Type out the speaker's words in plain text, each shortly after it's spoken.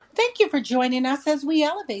Thank you for joining us as we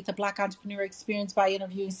elevate the Black entrepreneur experience by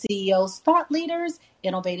interviewing CEOs, thought leaders,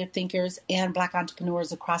 innovative thinkers, and Black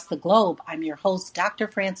entrepreneurs across the globe. I'm your host, Dr.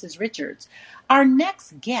 Frances Richards. Our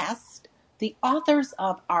next guest, the authors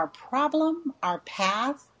of Our Problem, Our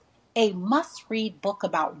Path, a must-read book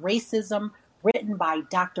about racism written by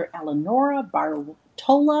Dr. Eleonora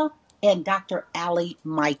Bartola and Dr. Allie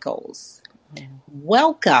Michaels.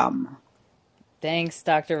 Welcome. Thanks,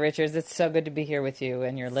 Dr. Richards. It's so good to be here with you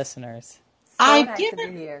and your listeners. Nice to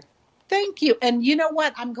be here. Thank you. And you know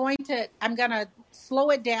what? I'm gonna slow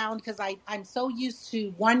it down because I'm so used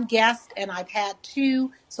to one guest and I've had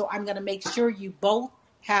two. So I'm gonna make sure you both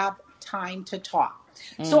have time to talk.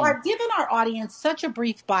 So I've given our audience such a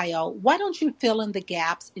brief bio. Why don't you fill in the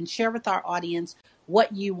gaps and share with our audience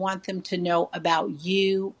what you want them to know about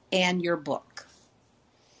you and your book?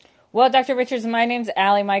 Well, Dr. Richards, my name's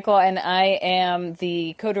Allie Michael, and I am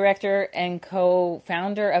the co-director and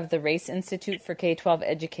co-founder of the Race Institute for K-12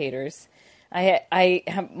 Educators. I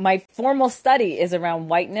have, my formal study is around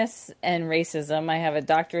whiteness and racism. I have a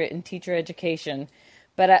doctorate in teacher education.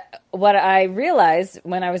 But what I realized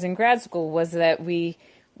when I was in grad school was that we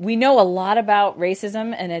know a lot about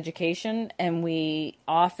racism and education, and we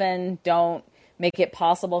often don't make it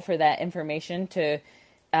possible for that information to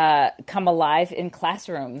come alive in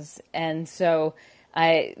classrooms. And so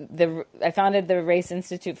I founded the Race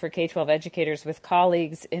Institute for K-12 Educators with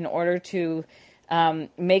colleagues in order to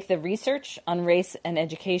make the research on race and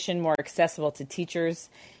education more accessible to teachers.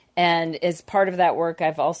 And as part of that work,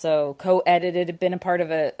 I've also co-edited, been a part of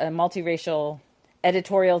a multiracial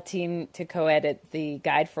editorial team to co-edit the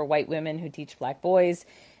Guide for White Women Who Teach Black Boys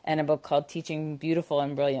and a book called Teaching Beautiful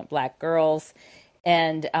and Brilliant Black Girls.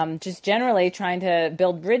 And just generally trying to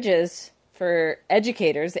build bridges for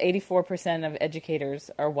educators. 84% of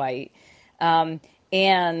educators are white. And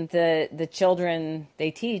the children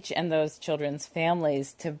they teach and those children's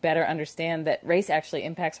families to better understand that race actually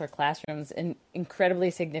impacts our classrooms in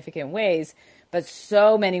incredibly significant ways. But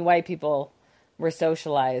so many white people were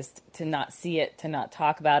socialized to not see it, to not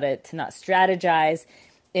talk about it, to not strategize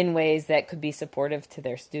in ways that could be supportive to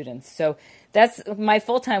their students. So that's my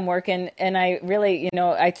full-time work. And I really,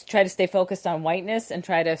 I try to stay focused on whiteness and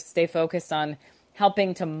try to stay focused on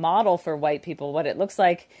helping to model for white people what it looks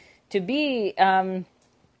like to be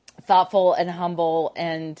thoughtful and humble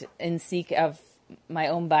and in seek of my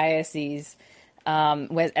own biases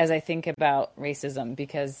as I think about racism,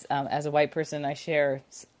 because as a white person, I share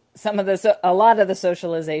a lot of the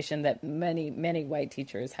socialization that many white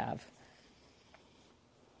teachers have.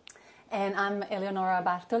 And I'm Eleonora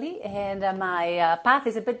Bartoli, and my path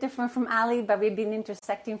is a bit different from Allie, but we've been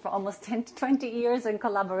intersecting for almost 10 to 20 years and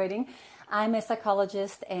collaborating. I'm a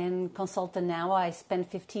psychologist and consultant now. I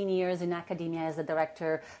spent 15 years in academia as a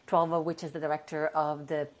director, 12 of which is the director of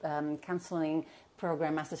the counseling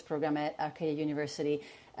program, master's program at Arcadia University,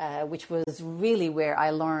 which was really where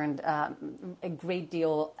I learned a great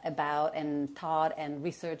deal about and taught and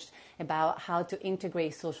researched about how to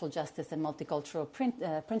integrate social justice and multicultural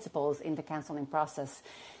principles in the counseling process.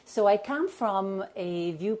 So I come from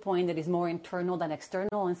a viewpoint that is more internal than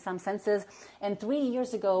external in some senses. And 3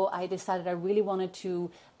 years ago, I decided I really wanted to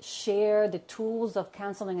share the tools of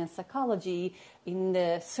counseling and psychology in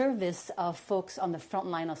the service of folks on the front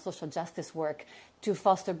line of social justice work, to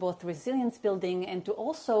foster both resilience building and to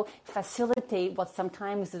also facilitate what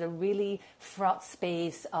sometimes is a really fraught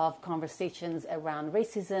space of conversations around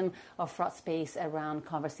racism or fraught space around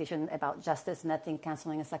conversation about justice. And I think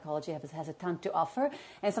counseling and psychology has a ton to offer.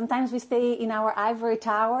 And sometimes we stay in our ivory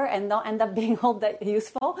tower and not end up being all that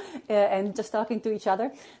useful and just talking to each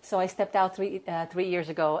other. So I stepped out three years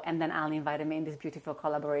ago, and then Ali invited me in this beautiful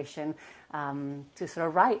collaboration to sort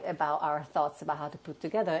of write about our thoughts about how to put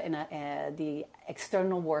together the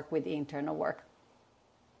external work with the internal work.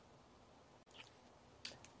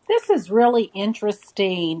 This is really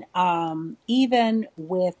interesting, even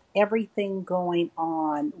with everything going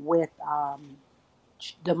on with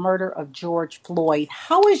the murder of George Floyd.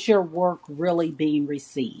 How is your work really being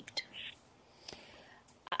received?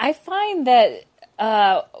 I find that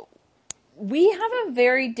we have a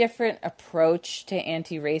very different approach to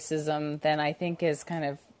anti-racism than I think is kind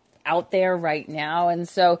of out there right now. And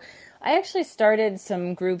so I actually started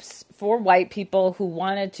some groups for white people who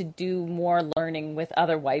wanted to do more learning with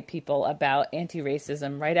other white people about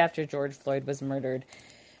anti-racism right after George Floyd was murdered.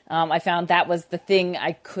 I found that was the thing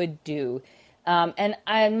I could do. And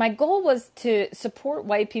my goal was to support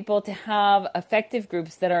white people to have effective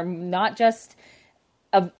groups that are not just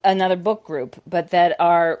another book group, but that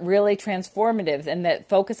are really transformative and that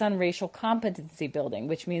focus on racial competency building,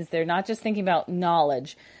 which means they're not just thinking about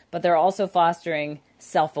knowledge, but they're also fostering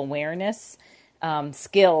self-awareness,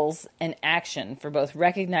 skills, and action for both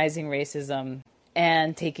recognizing racism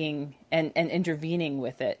and taking and intervening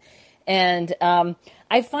with it. And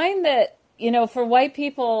I find that, for white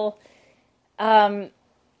people,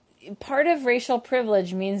 part of racial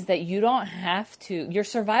privilege means that you don't have to, your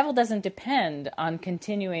survival doesn't depend on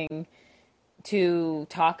continuing to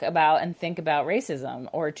talk about and think about racism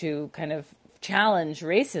or to kind of challenge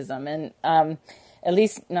racism, and at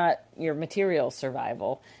least not your material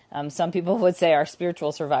survival. Some people would say our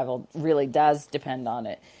spiritual survival really does depend on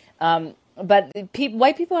it. But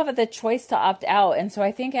white people have the choice to opt out. And so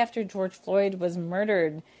I think after George Floyd was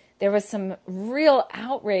murdered, there was some real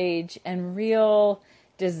outrage and real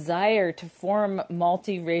desire to form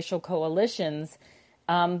multiracial coalitions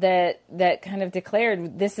that kind of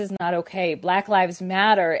declared this is not okay. Black Lives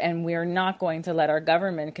Matter, and we're not going to let our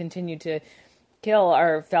government continue to kill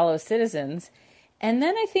our fellow citizens. And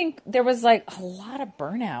then I think there was like a lot of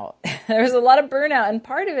burnout. There was a lot of burnout, and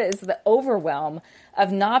part of it is the overwhelm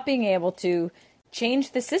of not being able to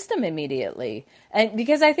change the system immediately. And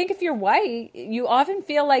because I think if you're white, you often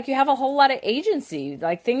feel like you have a whole lot of agency.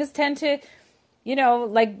 Like things tend to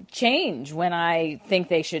change when I think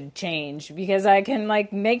they should change because I can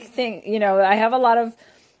make things, I have a lot of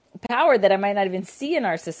power that I might not even see in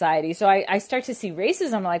our society. So I start to see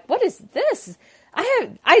racism. I'm like, what is this?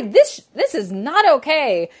 This is not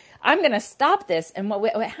okay. I'm going to stop this. And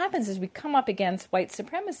what happens is we come up against white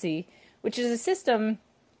supremacy, which is a system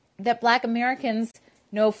that Black Americans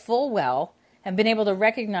know full well, have been able to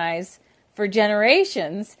recognize for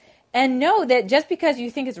generations, and know that just because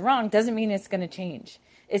you think it's wrong doesn't mean it's going to change.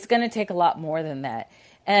 It's going to take a lot more than that.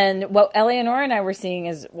 And what Eleanor and I were seeing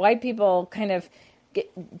is white people kind of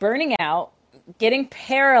burning out, getting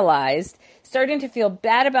paralyzed, starting to feel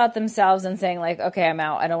bad about themselves and saying like, okay, I'm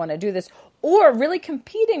out. I don't want to do this. Or really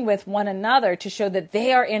competing with one another to show that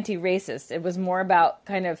they are anti-racist. It was more about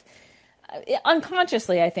kind of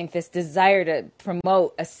unconsciously, I think, this desire to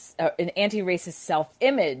promote an anti-racist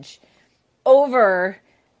self-image over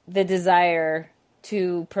the desire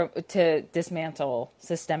to dismantle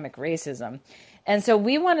systemic racism. And so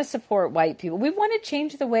we want to support white people. We want to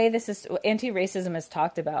change the way anti-racism is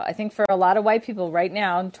talked about. I think for a lot of white people right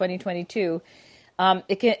now in 2022,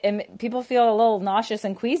 people feel a little nauseous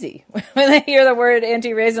and queasy when they hear the word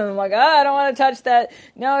anti-racism. I'm like, I don't want to touch that.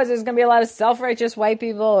 No, there's going to be a lot of self-righteous white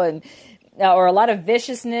people or a lot of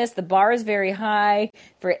viciousness. The bar is very high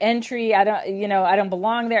for entry. I don't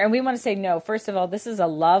belong there. And we want to say, no, first of all, this is a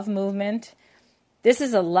love movement. This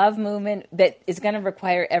is a love movement that is going to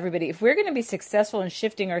require everybody. If we're going to be successful in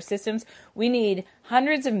shifting our systems, we need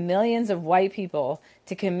hundreds of millions of white people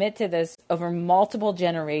to commit to this over multiple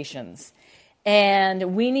generations.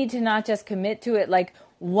 And we need to not just commit to it like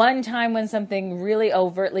one time when something really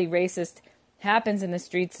overtly racist happens in the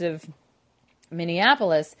streets of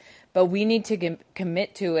Minneapolis, but we need to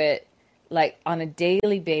commit to it like on a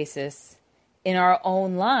daily basis in our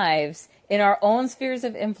own lives, in our own spheres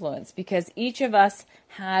of influence, because each of us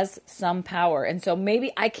has some power. And so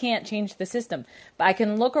maybe I can't change the system, but I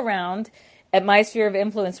can look around at my sphere of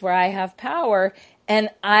influence where I have power, and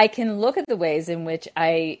I can look at the ways in which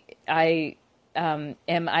I am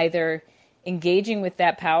either engaging with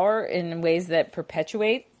that power in ways that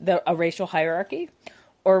perpetuate a racial hierarchy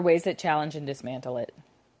or ways that challenge and dismantle it.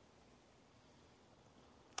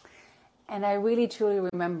 And I really truly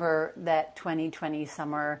remember that 2020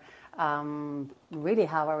 summer, really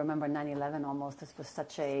how I remember 9/11 almost. This was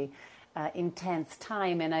such a intense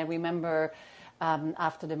time. And I remember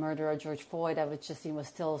after the murder of George Floyd, I was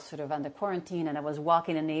still sort of under quarantine, and I was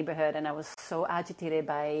walking a neighborhood, and I was so agitated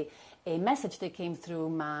by a message that came through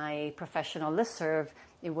my professional listserv.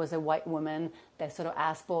 It was a white woman that sort of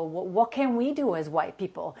asked, well, what can we do as white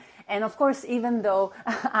people? And of course, even though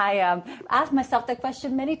I asked myself that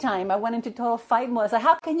question many times, I went into total fight mode. I was like,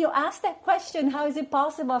 how can you ask that question? How is it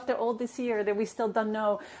possible after all this year that we still don't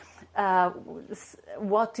know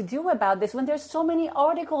what to do about this when there's so many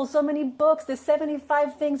articles, so many books, there's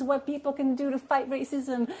 75 things what people can do to fight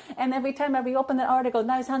racism. And every time I reopen that article,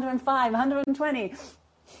 now it's 105, 120.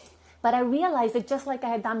 But I realized that just like I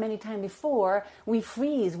had done many times before, we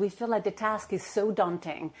freeze. We feel like the task is so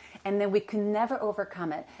daunting and then we can never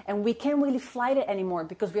overcome it. And we can't really fight it anymore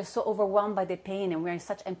because we're so overwhelmed by the pain and we're in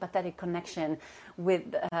such empathetic connection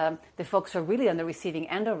with the folks who are really on the receiving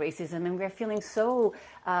end of racism. And we're feeling so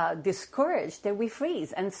discouraged that we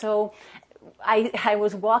freeze. And so I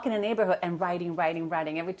was walking a neighborhood and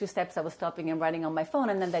writing. Every 2 steps I was stopping and writing on my phone,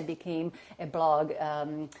 and then that became a blog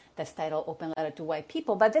that's titled Open Letter to White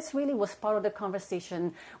People. But this really was part of the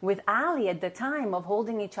conversation with Ali at the time of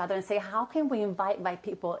holding each other and say, how can we invite white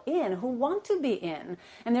people in who want to be in?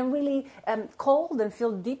 And they're really cold and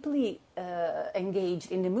feel deeply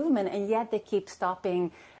engaged in the movement, and yet they keep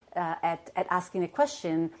stopping at asking a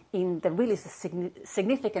question in the really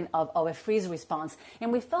significant of a freeze response.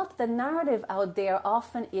 And we felt the narrative out there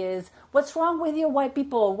often is, what's wrong with you white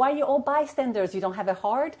people? Why are you all bystanders? You don't have a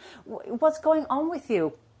heart? What's going on with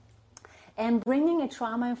you? And bringing a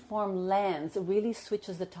trauma-informed lens really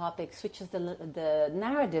switches the topic, switches the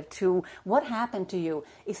narrative to what happened to you.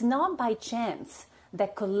 It's not by chance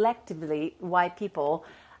that collectively white people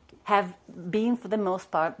have been, for the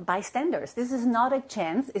most part, bystanders. This is not a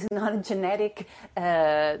chance. It's not a genetic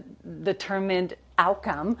determined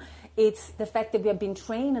outcome. It's the fact that we have been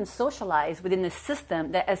trained and socialized within a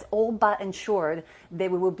system that is all but ensured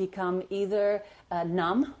that we will become either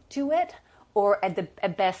numb to it or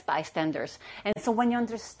at best bystanders. And so when you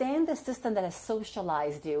understand the system that has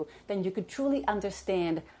socialized you, then you could truly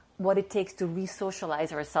understand what it takes to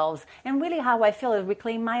re-socialize ourselves. And really how I feel is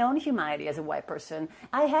reclaim my own humanity as a white person.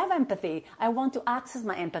 I have empathy. I want to access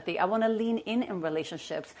my empathy. I want to lean in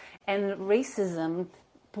relationships. And racism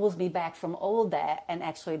pulls me back from all that and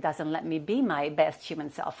actually doesn't let me be my best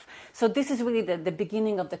human self. So this is really the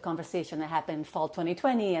beginning of the conversation that happened fall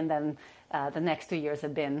 2020, and then the next 2 years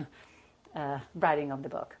have been writing of the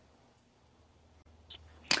book.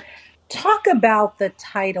 Talk about the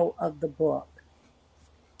title of the book.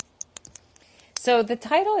 So the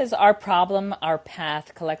title is Our Problem, Our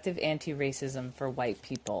Path, Collective Anti-Racism for White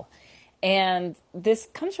People. And this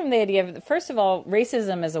comes from the idea of, first of all,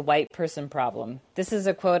 racism is a white person problem. This is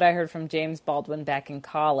a quote I heard from James Baldwin back in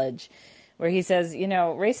college, where he says,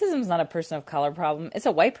 racism is not a person of color problem. It's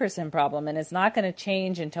a white person problem, and it's not going to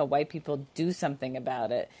change until white people do something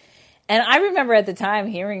about it. And I remember at the time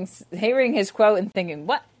hearing his quote and thinking,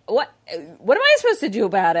 what am I supposed to do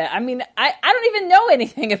about it? I mean, I don't even know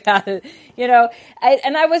anything about it,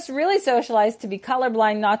 and I was really socialized to be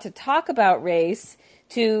colorblind, not to talk about race,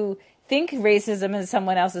 to think racism is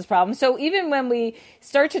someone else's problem. So even when we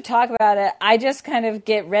start to talk about it, I just kind of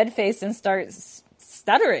get red-faced and start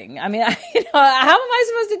stuttering. I mean, how am I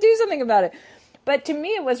supposed to do something about it? But to me,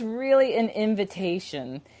 it was really an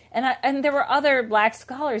invitation. And there were other black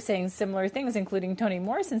scholars saying similar things, including Toni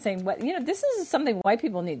Morrison, saying, this is something white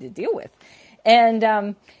people need to deal with. And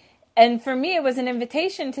for me, it was an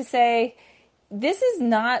invitation to say, this is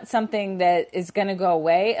not something that is going to go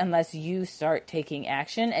away unless you start taking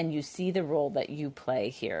action and you see the role that you play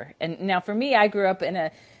here. And now for me, I grew up in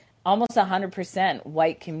a almost 100%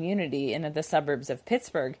 white community in the suburbs of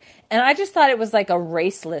Pittsburgh. And I just thought it was like a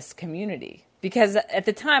raceless community. Because at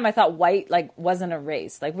the time I thought white wasn't a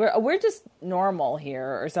race. We're just normal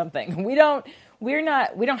here or something. We don't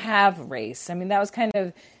have race. I mean, that was kind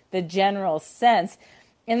of the general sense.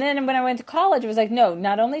 And then when I went to college, it was like, no,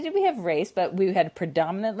 not only did we have race, but we had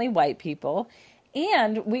predominantly white people.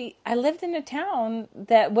 And I lived in a town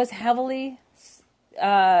that was heavily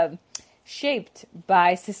shaped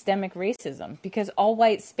by systemic racism, because all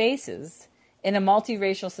white spaces in a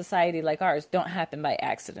multiracial society like ours don't happen by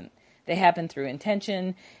accident. They happen through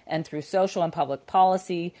intention and through social and public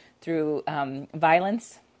policy, through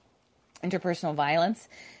violence, interpersonal violence,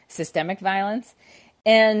 systemic violence.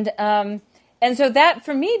 And so that,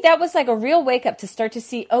 for me, that was like a real wake up to start to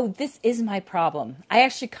see, oh, this is my problem. I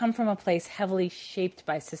actually come from a place heavily shaped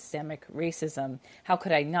by systemic racism. How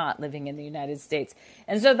could I not, living in the United States?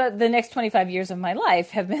 And so the next 25 years of my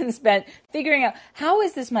life have been spent figuring out, how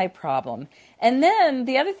is this my problem? And then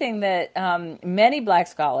the other thing that many black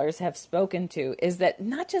scholars have spoken to is that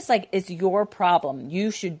not just like it's your problem,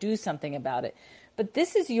 you should do something about it, but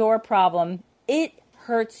this is your problem, it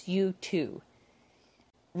hurts you too.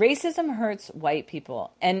 Racism hurts white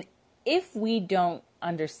people. And if we don't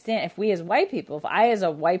understand, if we as white people, if I as a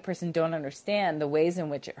white person don't understand the ways in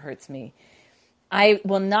which it hurts me, I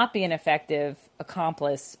will not be an effective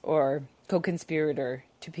accomplice or co-conspirator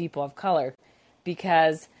to people of color,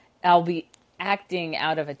 because I'll be acting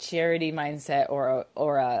out of a charity mindset or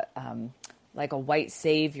a like a white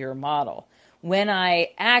savior model. When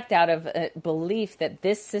I act out of a belief that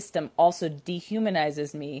this system also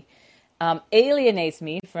dehumanizes me, alienates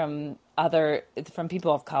me from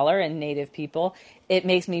people of color and Native people. It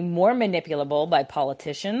makes me more manipulable by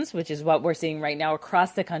politicians, which is what we're seeing right now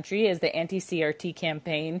across the country as the anti-CRT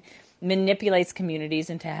campaign manipulates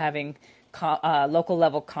communities into having local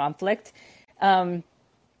level conflict. And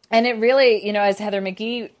it really, as Heather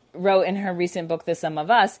McGhee wrote in her recent book, The Sum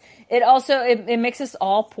of Us, it makes us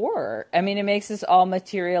all poorer. I mean, it makes us all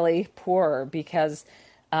materially poorer because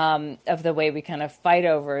of the way we kind of fight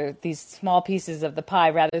over these small pieces of the pie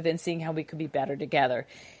rather than seeing how we could be better together.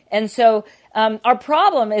 And so our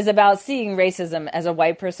problem is about seeing racism as a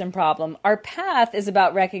white person problem. Our path is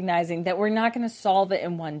about recognizing that we're not going to solve it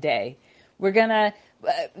in one day. We're going to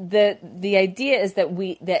the idea is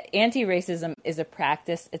that anti-racism is a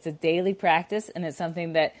practice. It's a daily practice, and it's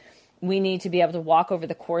something that we need to be able to walk over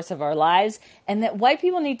the course of our lives, and that white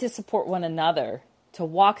people need to support one another to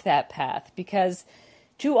walk that path, because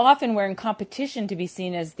too often we're in competition to be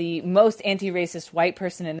seen as the most anti-racist white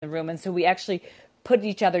person in the room, and so we actually put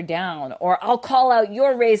each other down, or I'll call out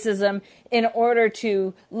your racism in order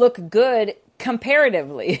to look good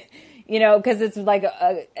comparatively. Because it's like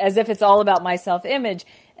as if it's all about my self-image.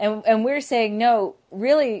 And we're saying, no,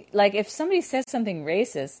 really, like if somebody says something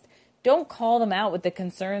racist, don't call them out with the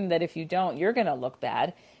concern that if you don't, you're going to look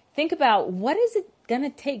bad. Think about what is it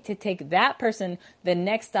going to take that person the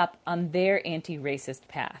next step on their anti-racist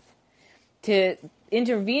path, to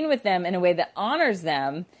intervene with them in a way that honors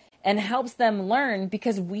them and helps them learn,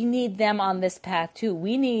 because we need them on this path too.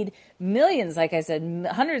 We need millions, like I said,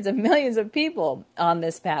 hundreds of millions of people on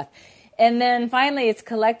this path. And then finally, it's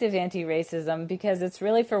collective anti-racism, because it's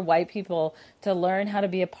really for white people to learn how to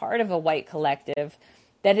be a part of a white collective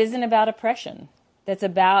that isn't about oppression. That's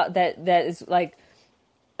about that is like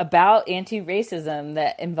about anti-racism,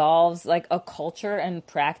 that involves like a culture and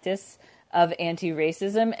practice of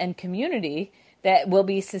anti-racism and community that will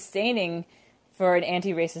be sustaining for an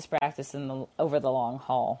anti-racist practice over the long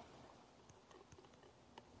haul.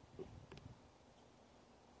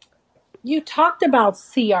 You talked about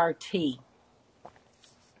CRT.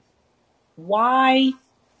 Why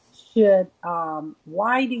do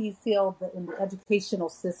you feel that in the educational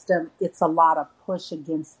system it's a lot of push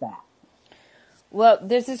against that? Well,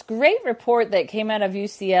 there's this great report that came out of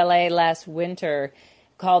UCLA last winter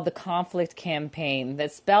called the Conflict Campaign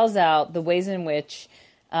that spells out the ways in which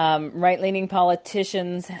right-leaning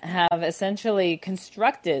politicians have essentially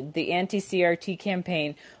constructed the anti-CRT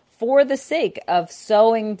campaign for the sake of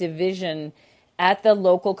sowing division at the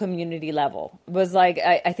local community level. It was like,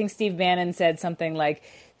 I think Steve Bannon said something like,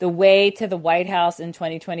 the way to the White House in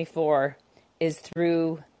 2024 is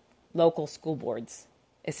through local school boards,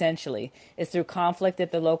 essentially. It's through conflict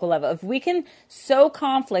at the local level. If we can sow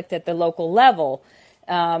conflict at the local level,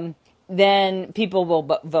 then people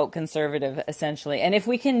will vote conservative, essentially. And if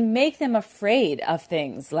we can make them afraid of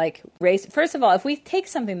things like race, first of all, if we take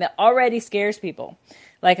something that already scares people,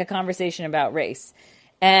 like a conversation about race,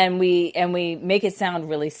 and we make it sound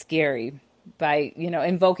really scary by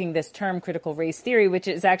invoking this term critical race theory, which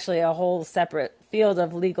is actually a whole separate field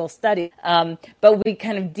of legal study, but we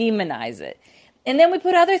kind of demonize it. And then we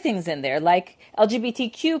put other things in there like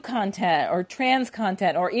LGBTQ content or trans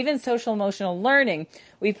content or even social emotional learning.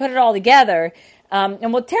 We put it all together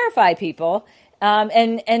and we'll terrify people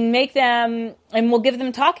and make them, and we'll give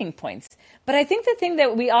them talking points. But I think the thing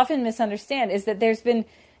that we often misunderstand is that there's been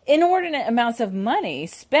inordinate amounts of money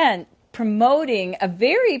spent promoting a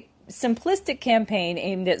very simplistic campaign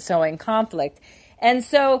aimed at sowing conflict. And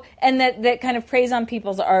that kind of preys on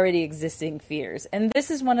people's already existing fears. And this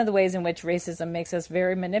is one of the ways in which racism makes us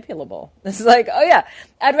very manipulable. This is like, oh yeah,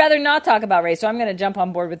 I'd rather not talk about race, so I'm going to jump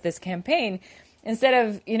on board with this campaign. Instead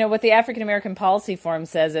of, what the African American Policy Forum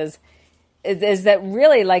says is that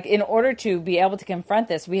really, like, in order to be able to confront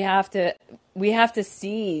this, we have to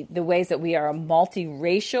see the ways that we are a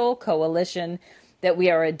multiracial coalition, that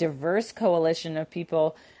we are a diverse coalition of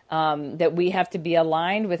people, that we have to be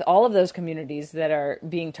aligned with all of those communities that are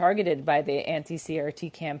being targeted by the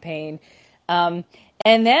anti-CRT campaign. And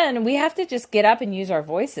then we have to just get up and use our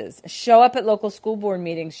voices, show up at local school board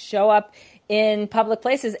meetings, show up in public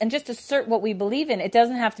places, and just assert what we believe in. It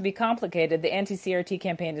doesn't have to be complicated. The anti-CRT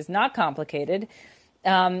campaign is not complicated.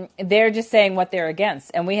 They're just saying what they're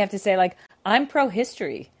against. And we have to say, like, I'm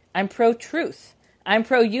pro-history. I'm pro-truth. I'm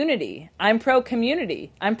pro-unity. I'm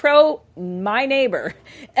pro-community. I'm pro-my neighbor.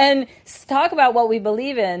 And talk about what we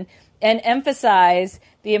believe in and emphasize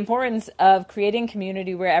the importance of creating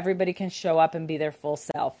community where everybody can show up and be their full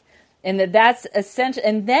self. And that's essential.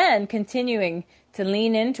 And then continuing to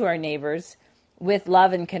lean into our neighbors with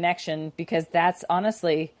love and connection, because that's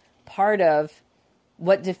honestly part of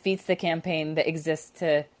what defeats the campaign that exists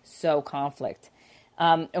to sow conflict.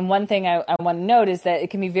 And one thing I want to note is that it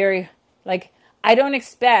can be very, like, I don't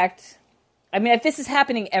expect, if this is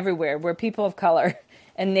happening everywhere where people of color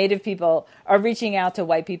and Native people are reaching out to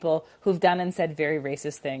white people who've done and said very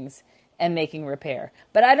racist things and making repair.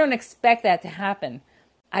 But I don't expect that to happen.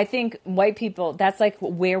 I think white people, that's like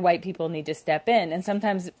where white people need to step in. And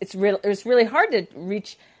sometimes it's really hard to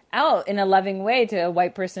reach out in a loving way to a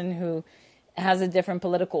white person who has a different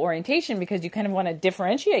political orientation, because you kind of want to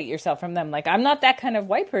differentiate yourself from them. Like, I'm not that kind of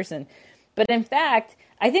white person. But in fact,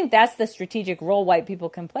 I think that's the strategic role white people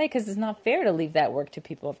can play, because it's not fair to leave that work to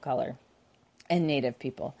people of color and Native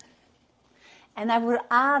people. And I would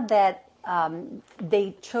add that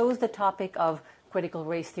they chose the topic of critical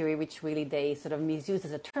race theory, which really they sort of misuse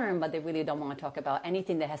as a term, but they really don't want to talk about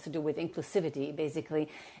anything that has to do with inclusivity, basically.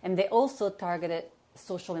 And they also targeted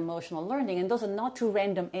social emotional learning, and those are not two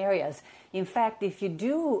random areas. In fact, if you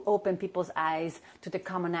do open people's eyes to the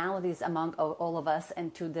commonalities among all of us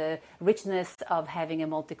and to the richness of having a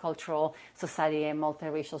multicultural society and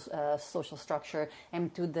multiracial social structure,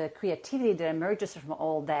 and to the creativity that emerges from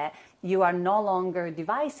all that, you are no longer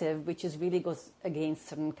divisive, which is really goes against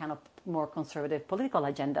certain kind of more conservative political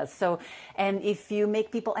agendas. So, and if you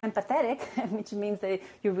make people empathetic, which means that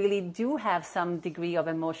you really do have some degree of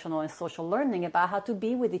emotional and social learning about how to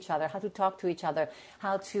be with each other, how to talk to each other,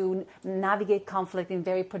 how to navigate conflict in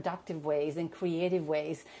very productive ways and creative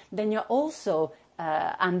ways, then you're also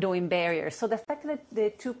undoing barriers. So the fact that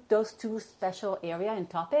they took those two special areas and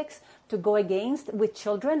topics to go against with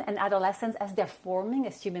children and adolescents as they're forming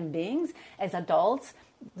as human beings, as adults,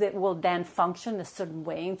 that will then function a certain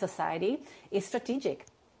way in society is strategic.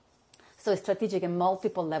 So it's strategic in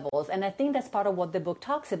multiple levels. And I think that's part of what the book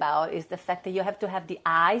talks about, is the fact that you have to have the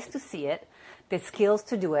eyes to see it, the skills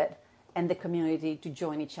to do it, and the community to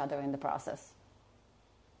join each other in the process.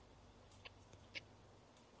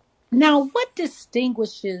 Now, what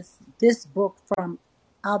distinguishes this book from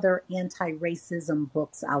other anti-racism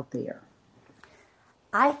books out there?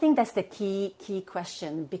 I think that's the key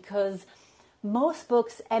question, because most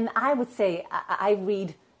books, and I would say I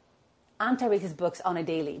read anti-racist books on a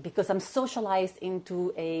daily, because I'm socialized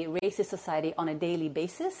into a racist society on a daily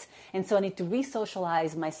basis. And so I need to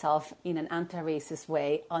re-socialize myself in an anti-racist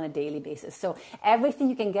way on a daily basis. So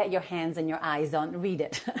everything you can get your hands and your eyes on, read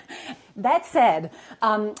it. That said,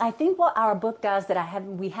 I think what our book does that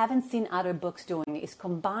we haven't seen other books doing is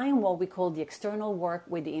combine what we call the external work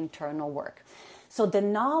with the internal work. So the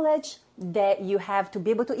knowledge that you have to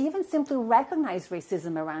be able to even simply recognize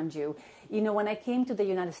racism around you. You know, when I came to the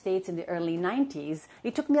United States in the early 90s,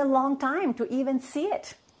 it took me a long time to even see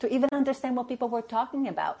it, to even understand what people were talking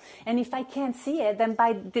about. And if I can't see it, then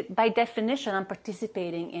by definition, I'm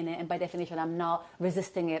participating in it. And by definition, I'm not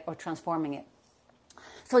resisting it or transforming it.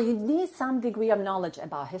 So you need some degree of knowledge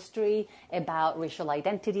about history, about racial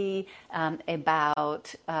identity,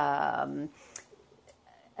 about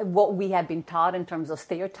what we have been taught in terms of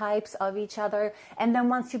stereotypes of each other. And then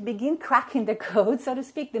once you begin cracking the code, so to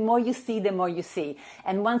speak, the more you see, the more you see.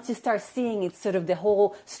 And once you start seeing it, sort of the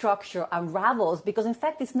whole structure unravels, because in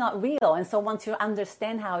fact it's not real. And so once you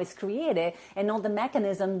understand how it's created and all the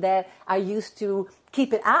mechanisms that are used to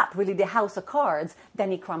keep it up, really the house of cards,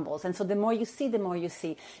 then it crumbles. And so the more you see, the more you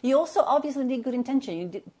see. You also obviously need good intention. You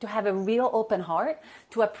need to have a real open heart,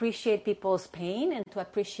 to appreciate people's pain and to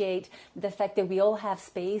appreciate the fact that we all have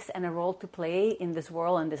space and a role to play in this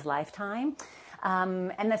world and this lifetime.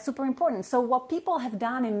 And that's super important. So what people have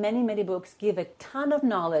done in many, many books give a ton of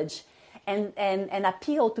knowledge and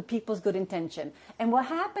appeal to people's good intention. And what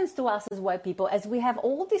happens to us as white people, as we have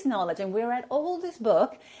all this knowledge and we read all this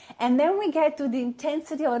book, and then we get to the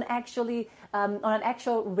intensity on an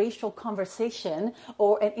actual racial conversation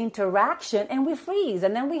or an interaction, and we freeze.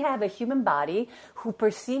 And then we have a human body who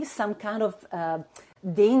perceives some kind of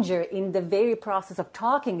danger in the very process of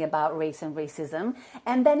talking about race and racism,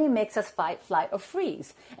 and then it makes us fight, flight, or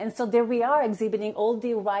freeze. And so there we are exhibiting all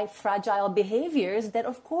the right fragile behaviors that,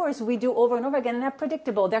 of course, we do over and over again, and they're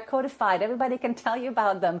predictable, they're codified, everybody can tell you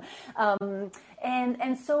about them.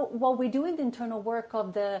 And so what we do in the internal work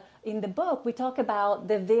in the book, we talk about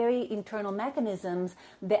the very internal mechanisms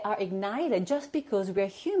that are ignited just because we're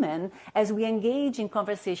human as we engage in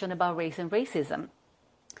conversation about race and racism.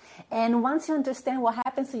 And once you understand what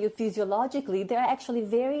happens to you physiologically, there are actually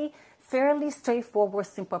fairly straightforward,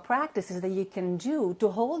 simple practices that you can do to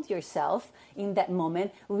hold yourself in that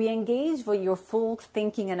moment, re-engage with your full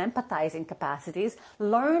thinking and empathizing capacities,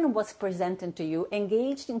 learn what's presented to you,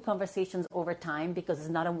 engage in conversations over time, because it's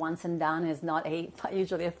not a once and done, it's not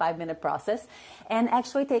usually a 5-minute process, and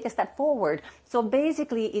actually take a step forward. So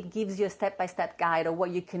basically, it gives you a step-by-step guide of what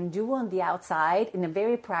you can do on the outside in a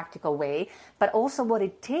very practical way, but also what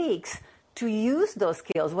it takes to use those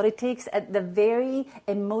skills, what it takes at the very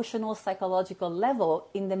emotional, psychological level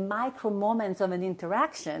in the micro moments of an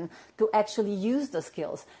interaction to actually use the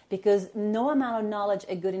skills. Because no amount of knowledge,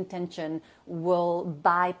 a good intention will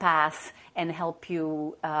bypass and help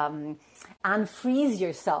you unfreeze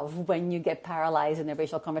yourself when you get paralyzed in a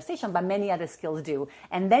racial conversation, but many other skills do.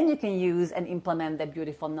 And then you can use and implement the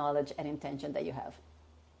beautiful knowledge and intention that you have.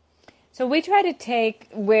 So we try to take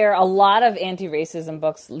where a lot of anti-racism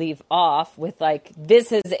books leave off with like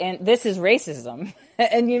this is racism,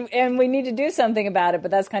 and we need to do something about it.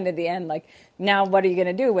 But that's kind of the end. Like, now what are you going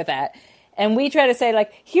to do with that? And we try to say,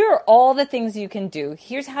 like, here are all the things you can do.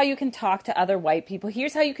 Here's how you can talk to other white people.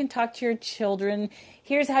 Here's how you can talk to your children.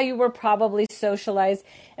 Here's how you were probably socialized.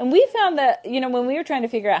 And we found that, when we were trying to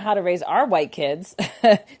figure out how to raise our white kids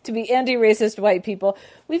to be anti-racist white people,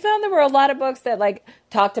 we found there were a lot of books that, like,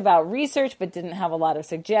 talked about research but didn't have a lot of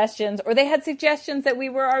suggestions. Or they had suggestions that we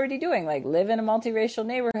were already doing, like live in a multiracial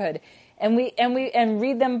neighborhood. And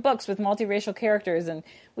read them books with multiracial characters, and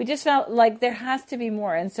we just felt like there has to be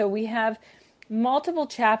more. And so we have multiple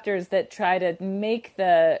chapters that try to make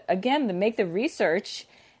the research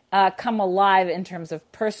come alive in terms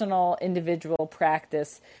of personal, individual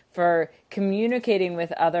practice for communicating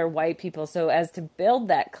with other white people, so as to build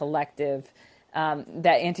that collective, that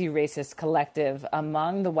anti-racist collective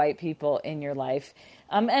among the white people in your life,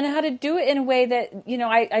 and how to do it in a way that,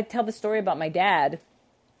 I tell the story about my dad,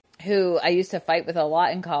 who I used to fight with a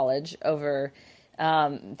lot in college over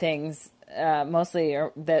things mostly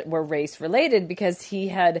that were race related, because he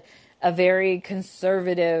had a very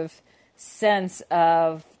conservative sense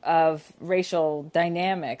of racial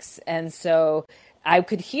dynamics. And so I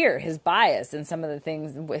could hear his bias in some of the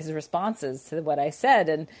things, his responses to what I said.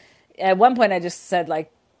 And at one point I just said,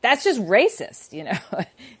 like, that's just racist,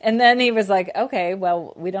 And then he was like, okay,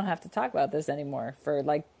 well, we don't have to talk about this anymore for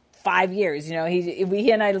like 5 years.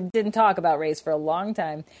 He and I didn't talk about race for a long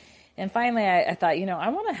time. And finally I thought,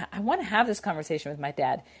 I want to have this conversation with my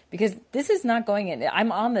dad, because this is not going in.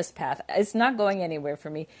 I'm on this path. It's not going anywhere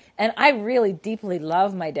for me. And I really deeply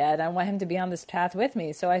love my dad. I want him to be on this path with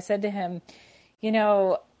me. So I said to him,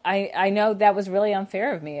 I know that was really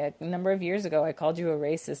unfair of me. A number of years ago, I called you a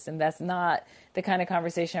racist, and that's not the kind of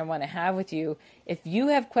conversation I want to have with you. If you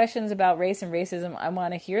have questions about race and racism, I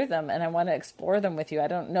want to hear them, and I want to explore them with you. I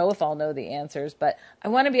don't know if I'll know the answers, but I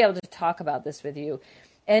want to be able to talk about this with you.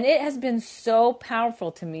 And it has been so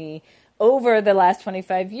powerful to me over the last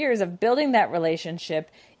 25 years of building that relationship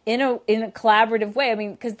in a collaborative way. I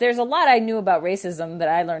mean, because there's a lot I knew about racism that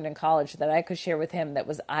I learned in college that I could share with him that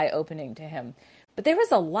was eye-opening to him. But there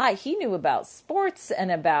was a lot he knew about sports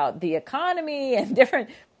and about the economy and different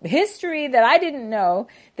history that I didn't know,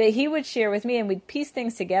 that he would share with me, and we'd piece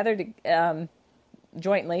things together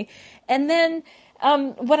jointly. And then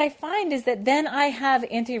what I find is that then I have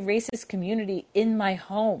anti-racist community in my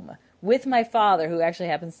home with my father, who actually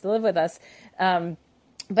happens to live with us.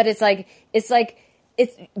 But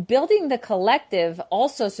it's building the collective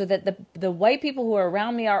also, so that the white people who are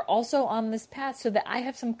around me are also on this path, so that I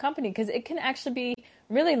have some company, because it can actually be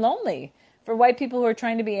really lonely for white people who are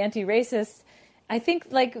trying to be anti-racist. I think,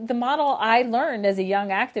 like, the model I learned as a young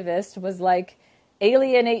activist was like,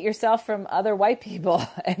 alienate yourself from other white people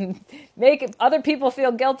and make other people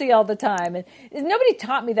feel guilty all the time. And nobody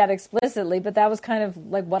taught me that explicitly, but that was kind of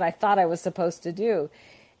like what I thought I was supposed to do.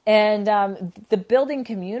 And the building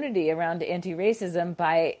community around anti-racism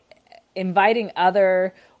by inviting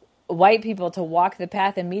other white people to walk the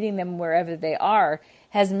path and meeting them wherever they are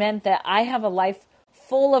has meant that I have a life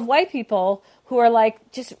full of white people who are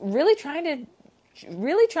like just really trying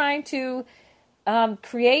to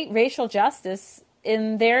create racial justice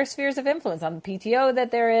in their spheres of influence, on the PTO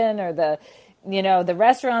that they're in, or the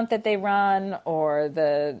restaurant that they run, or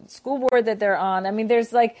the school board that they're on. I mean,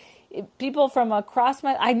 there's like people from across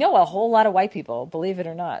I know a whole lot of white people, believe it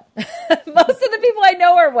or not. Most of the people I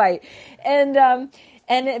know are white.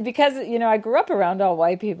 And because, I grew up around all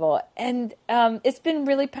white people, and it's been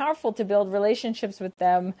really powerful to build relationships with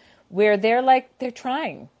them where they're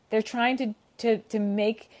trying to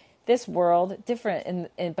make this world different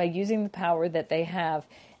in by using the power that they have.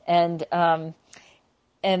 And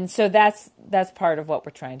so that's part of what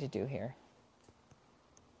we're trying to do here.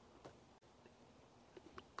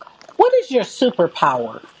 What is your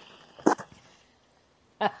superpower?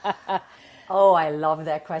 Oh, I love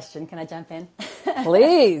that question. Can I jump in?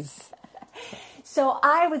 Please. So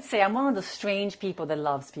I would say I'm one of the strange people that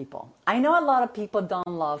loves people. I know a lot of people don't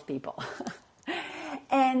love people.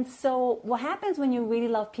 And so what happens when you really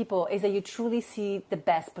love people is that you truly see the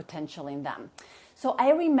best potential in them. So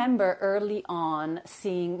I remember early on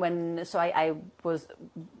seeing I was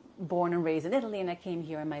born and raised in Italy, and I came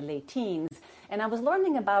here in my late teens. And I was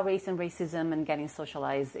learning about race and racism and getting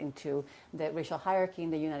socialized into the racial hierarchy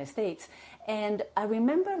in the United States. And I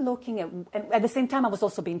remember looking at the same time, I was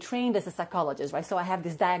also being trained as a psychologist, right? So I have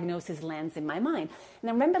this diagnosis lens in my mind. And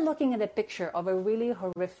I remember looking at a picture of a really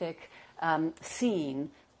horrific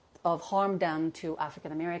scene of harm done to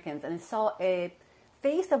African Americans. And I saw a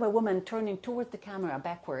face of a woman turning towards the camera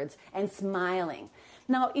backwards and smiling.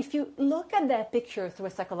 Now, if you look at that picture through a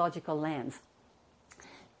psychological lens,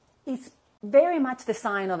 it's very much the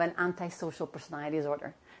sign of an antisocial personality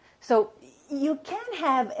disorder. So you can't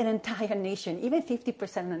have an entire nation, even 50%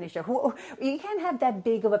 of the nation, you can't have that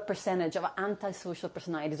big of a percentage of antisocial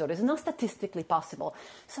personality disorder. It's not statistically possible.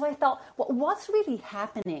 So I thought, well, what's really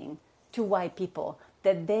happening to white people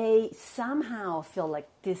that they somehow feel like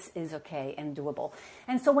this is okay and doable?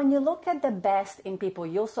 And so when you look at the best in people,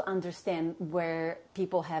 you also understand where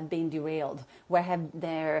people have been derailed, where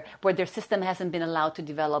their system hasn't been allowed to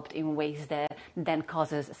develop in ways that then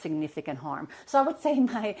causes significant harm. So I would say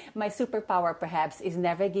my superpower perhaps is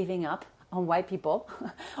never giving up on white people,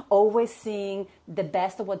 always seeing the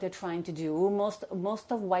best of what they're trying to do. Most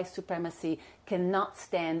of white supremacy cannot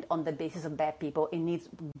stand on the basis of bad people. It needs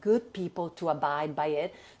good people to abide by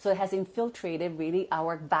it. So it has infiltrated really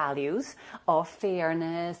our values of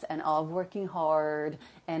fairness and of working hard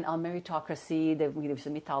and of meritocracy. There's a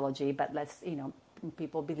mythology, but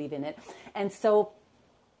people believe in it. And so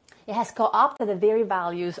it has co-opted the very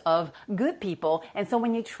values of good people. And so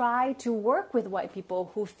when you try to work with white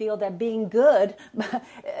people who feel that being good,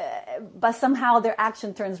 but somehow their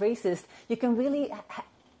action turns racist, you can really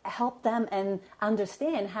help them and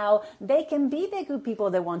understand how they can be the good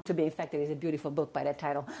people they want to be. In fact, there is a beautiful book by that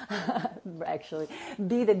title, actually.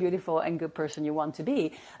 Be the beautiful and good person you want to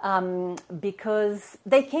be, because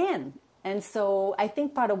they can. And so I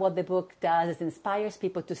think part of what the book does is inspires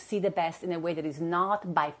people to see the best in a way that is not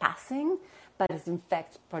bypassing, but is in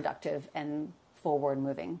fact productive and forward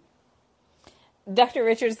moving. Dr.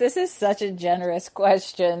 Richards, this is such a generous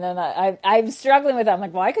question, and I'm struggling with that. I'm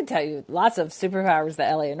like, well, I could tell you lots of superpowers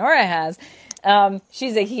that Eleonora has.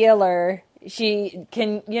 She's a healer. She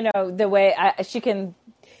can,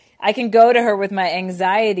 I can go to her with my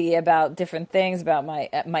anxiety about different things, about my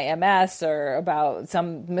MS or about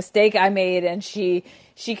some mistake I made, and she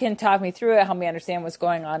can talk me through it, help me understand what's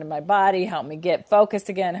going on in my body, help me get focused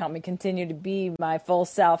again, help me continue to be my full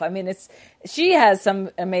self. I mean, she has some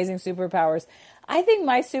amazing superpowers. I think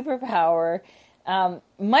my superpower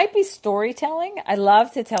might be storytelling. I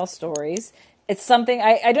love to tell stories. It's something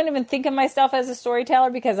I don't even think of myself as a storyteller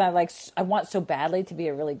because I want so badly to be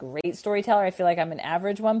a really great storyteller. I feel like I'm an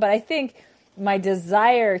average one, but I think my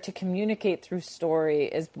desire to communicate through story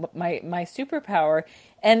is my superpower,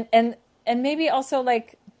 and maybe also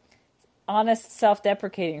like honest,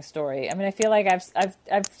 self-deprecating story. I mean, I feel like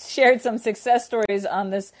I've shared some success stories on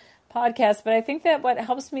this podcast, but I think that what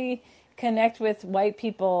helps me connect with white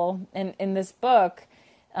people in this book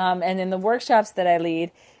and in the workshops that I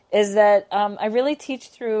lead is that I really teach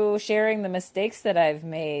through sharing the mistakes that I've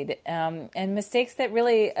made, and mistakes that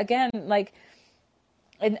really, again,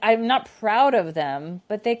 and I'm not proud of them,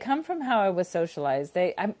 but they come from how I was socialized.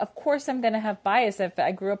 Of course, I'm going to have bias if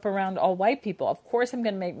I grew up around all white people. Of course, I'm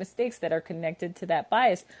going to make mistakes that are connected to that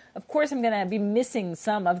bias. Of course, I'm going to be missing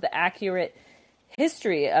some of the accurate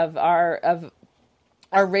history of our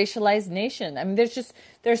racialized nation. I mean,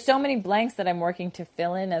 there's so many blanks that I'm working to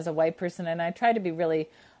fill in as a white person, and I try to be really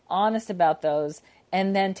honest about those,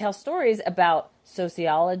 and then tell stories about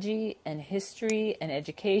sociology and history and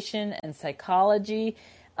education and psychology,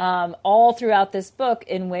 all throughout this book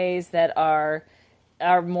in ways that are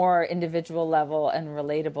more individual level and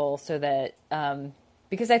relatable, so that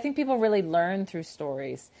because I think people really learn through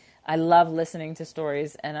stories. I love listening to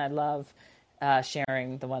stories, and I love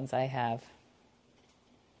sharing the ones I have.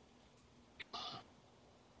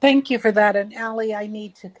 Thank you for that. And Allie, I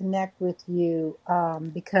need to connect with you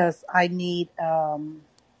because I need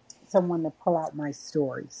someone to pull out my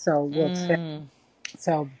story. So we'll check.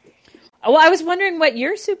 So, well, I was wondering what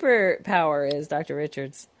your superpower is, Dr.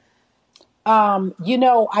 Richards.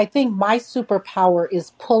 I think my superpower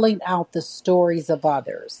is pulling out the stories of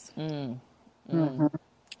others. Mm-hmm.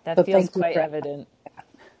 That feels quite evident.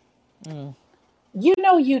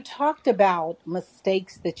 You talked about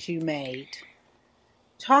mistakes that you made.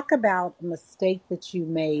 Talk about a mistake that you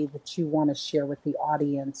made that you want to share with the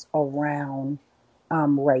audience around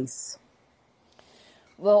race.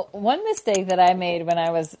 Well, one mistake that I made when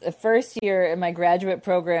I was the first year in my graduate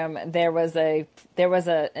program, there was an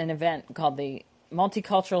event called the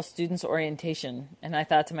Multicultural Students Orientation, and I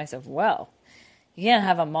thought to myself, well, you can't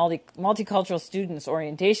have a multicultural students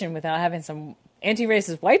orientation without having some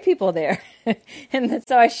anti-racist white people there. And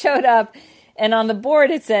so I showed up, and on the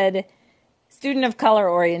board it said student of color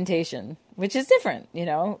orientation, which is different, you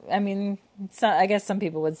know. I mean, I guess some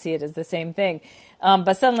people would see it as the same thing.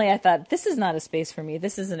 But suddenly I thought, this is not a space for me.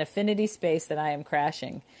 This is an affinity space that I am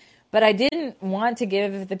crashing. But I didn't want to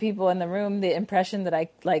give the people in the room the impression that I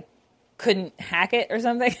couldn't hack it or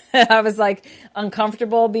something. I was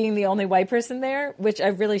uncomfortable being the only white person there, which I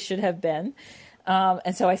really should have been.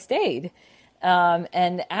 And so I stayed.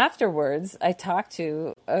 And afterwards, I talked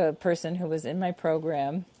to a person who was in my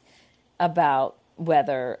program about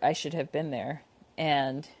whether I should have been there.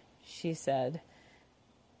 And she said,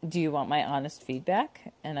 do you want my honest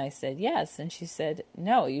feedback? And I said, yes. And she said,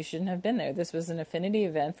 no, you shouldn't have been there. This was an affinity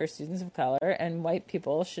event for students of color, and white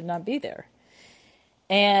people should not be there.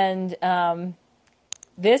 And that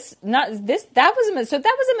was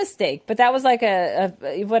a mistake, but that was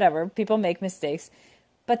a whatever. People make mistakes.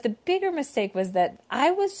 But the bigger mistake was that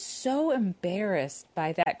I was so embarrassed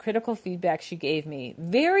by that critical feedback she gave me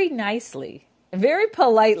very nicely, very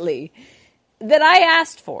politely, that I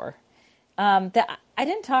asked for. That I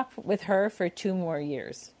didn't talk with her for 2 more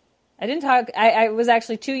years. I was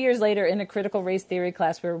actually 2 years later in a critical race theory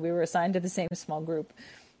class where we were assigned to the same small group,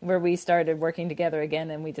 where we started working together again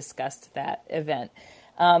and we discussed that event.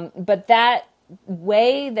 But that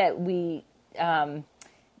way that we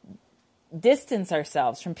distance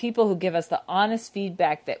ourselves from people who give us the honest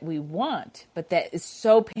feedback that we want, but that is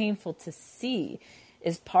so painful to see,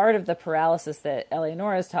 is part of the paralysis that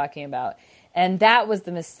Eleonora is talking about. And that was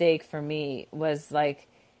the mistake for me, was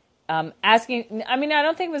asking. I mean, I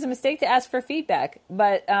don't think it was a mistake to ask for feedback,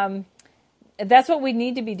 but that's what we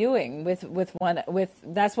need to be doing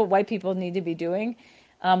that's what white people need to be doing.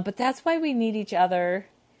 But that's why we need each other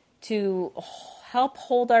to help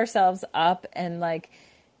hold ourselves up and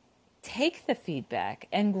take the feedback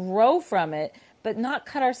and grow from it, but not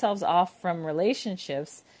cut ourselves off from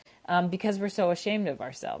relationships because we're so ashamed of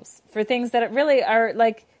ourselves for things that really are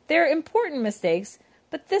they're important mistakes,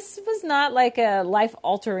 but this was not a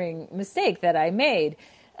life-altering mistake that I made.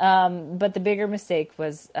 But the bigger mistake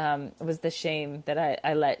was the shame that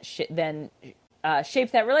I let then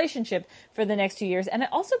shape that relationship for the next 2 years. And it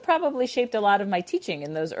also probably shaped a lot of my teaching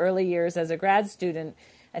in those early years as a grad student.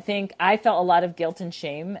 I think I felt a lot of guilt and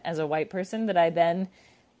shame as a white person that I then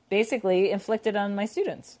basically inflicted on my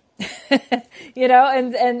students. You know,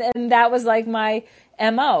 and that was my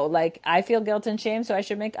MO. I feel guilt and shame, so I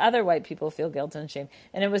should make other white people feel guilt and shame.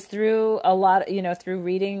 And it was through a lot, through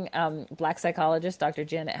reading Black psychologist Dr.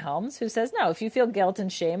 Janet Helms, who says, no, if you feel guilt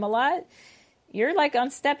and shame a lot, you're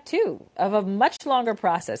on step 2 of a much longer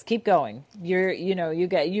process. Keep going.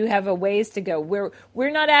 You have a ways to go.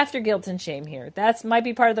 We're not after guilt and shame here. That's might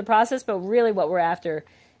be part of the process, but really what we're after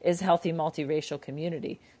is healthy multiracial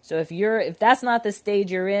community. So if that's not the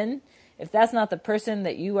stage you're in, if that's not the person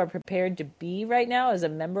that you are prepared to be right now as a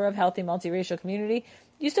member of healthy multiracial community,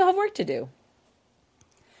 you still have work to do.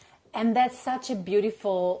 And that's such a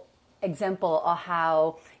beautiful example of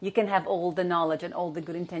how you can have all the knowledge and all the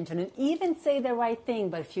good intention and even say the right thing,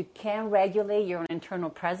 but if you can't regulate your own internal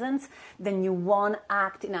presence, then you won't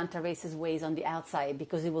act in anti-racist ways on the outside,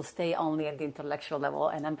 because it will stay only at the intellectual level.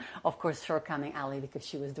 And I'm of course shortcoming Ali because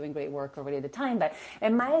she was doing great work already at the time,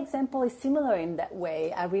 and my example is similar in that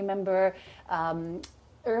way. I remember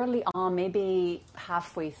early on, maybe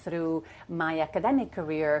halfway through my academic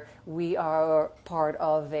career, we are part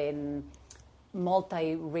of an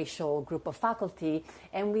multiracial group of faculty,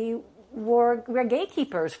 and we're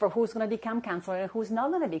gatekeepers for who's going to become counselor and who's not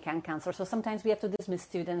going to become counselor. So sometimes we have to dismiss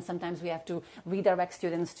students, sometimes we have to redirect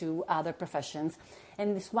students to other professions.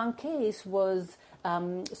 And this one case was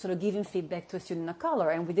sort of giving feedback to a student of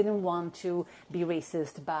color, and we didn't want to be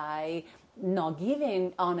racist by not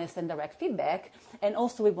giving honest and direct feedback. And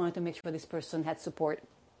also we wanted to make sure this person had support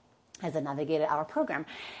as I navigated our program.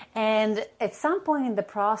 And at some point in the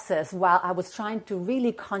process, while I was trying to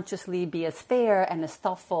really consciously be as fair and as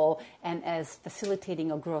thoughtful and as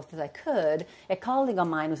facilitating a growth as I could, a colleague of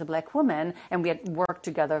mine who's a Black woman, and we had worked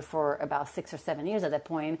together for about 6 or 7 years at that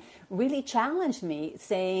point, really challenged me,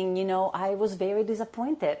 saying, I was very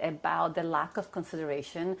disappointed about the lack of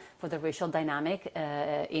consideration for the racial dynamic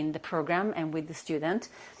in the program and with the student.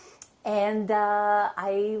 And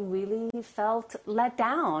I really felt let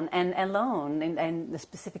down and alone. And the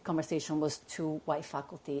specific conversation was to white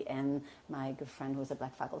faculty and my good friend who was a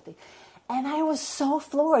Black faculty. And I was so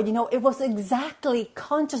floored. It was exactly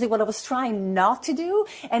consciously what I was trying not to do.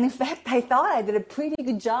 And in fact, I thought I did a pretty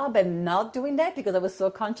good job at not doing that because I was so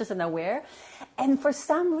conscious and aware. And for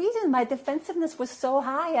some reason, my defensiveness was so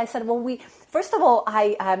high. I said, well, first of all,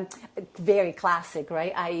 very classic,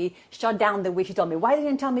 right? I shut down the way she told me. Why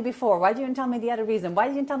didn't you tell me before? Why didn't you tell me the other reason? Why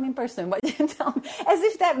didn't you tell me in person? Why didn't you tell me? As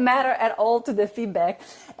if that mattered at all to the feedback.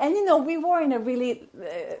 And, we were in a really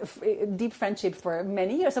deep friendship for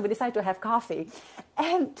many years, so we decided to have coffee.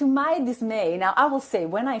 And to my dismay, now I will say,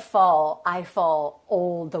 when I fall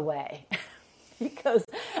all the way. Because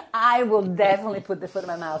I will definitely put the foot in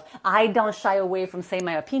my mouth. I don't shy away from saying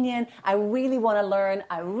my opinion. I really want to learn.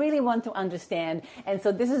 I really want to understand. And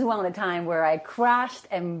so this is one of the time where I crashed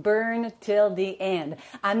and burned till the end.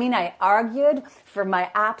 I mean, I argued for my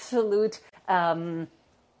absolute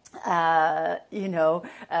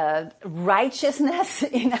righteousness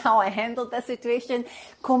in how I handled that situation,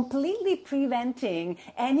 completely preventing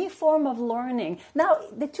any form of learning. Now,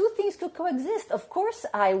 the two things could coexist. Of course,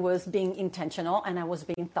 I was being intentional and I was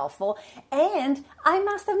being thoughtful, and I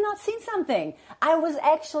must have not seen something. I was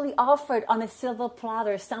actually offered on a silver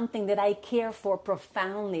platter something that I care for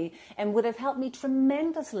profoundly and would have helped me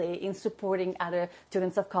tremendously in supporting other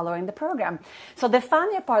students of color in the program. So the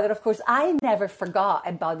funny part that, of course, I never forgot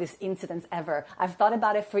about this incident ever. I've thought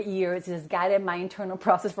about it for years. It has guided my internal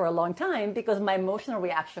process for a long time because my emotional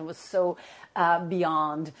reaction was so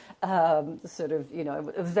beyond it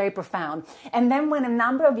was very profound. And then when a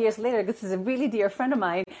number of years later, this is a really dear friend of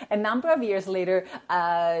mine, a number of years later,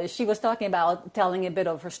 she was talking about telling a bit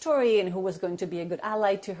of her story and who was going to be a good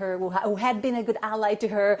ally to her, who had been a good ally to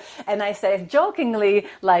her. And I said jokingly,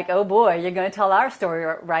 like, oh boy, you're going to tell our story,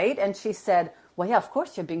 right? And she said, well, yeah, of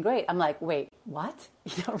course, you've been great. I'm like, wait, what?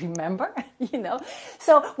 You don't remember?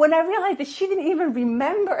 So when I realized that she didn't even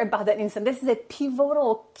remember about that incident, this is a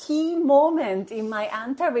pivotal key moment in my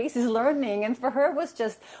anti-racist learning. And for her, it was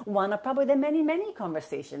just one of probably the many, many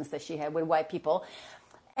conversations that she had with white people.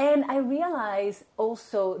 And I realized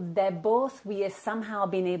also that both we have somehow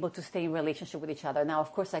been able to stay in relationship with each other. Now,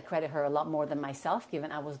 of course, I credit her a lot more than myself,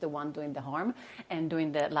 given I was the one doing the harm and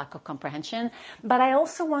doing the lack of comprehension. But I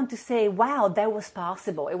also want to say, wow, that was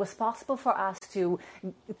possible. It was possible for us to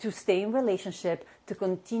stay in relationship, to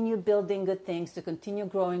continue building good things, to continue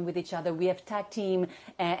growing with each other. We have tag team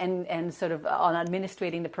and sort of on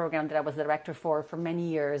administrating the program that I was the director for many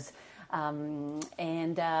years.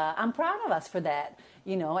 And I'm proud of us for that.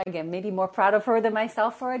 Again, maybe more proud of her than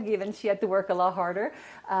myself for it, given she had to work a lot harder.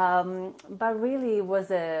 But really, it was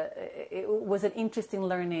an interesting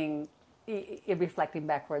learning, reflecting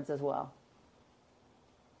backwards as well.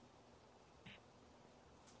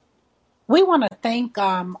 We want to thank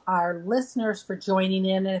our listeners for joining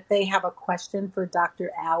in. And if they have a question for Dr.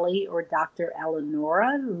 Ali or Dr.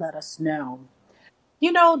 Eleonora, let us know.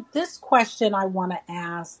 This question I want to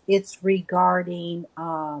ask, it's regarding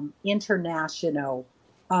international.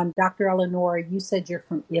 Dr. Eleonora, you said you're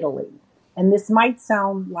from Italy. And this might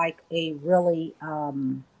sound like a really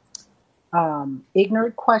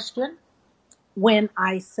ignorant question when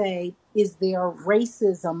I say, is there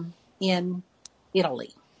racism in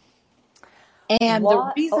Italy? And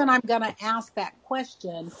the reason I'm going to ask that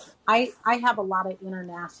question, I have a lot of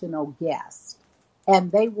international guests.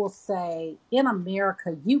 And they will say, in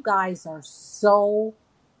America, you guys are so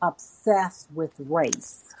obsessed with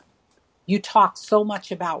race. You talk so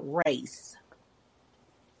much about race.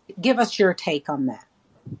 Give us your take on that.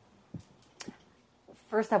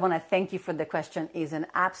 First, I want to thank you for the question. It's an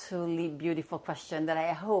absolutely beautiful question that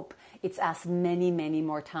I hope it's asked many, many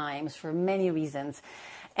more times for many reasons.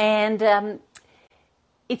 And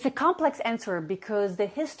it's a complex answer because the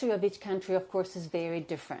history of each country, of course, is very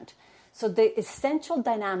different. So the essential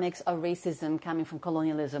dynamics of racism coming from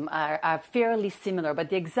colonialism are fairly similar, but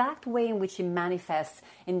the exact way in which it manifests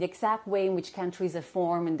and the exact way in which countries are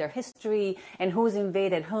formed in their history and who's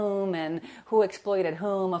invaded whom and who exploited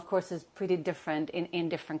whom, of course, is pretty different in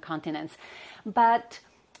different continents. But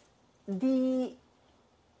the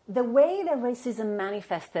way that racism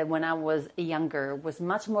manifested when I was younger was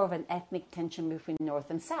much more of an ethnic tension between North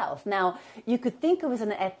and South. Now, you could think of it as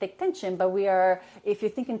an ethnic tension, but if you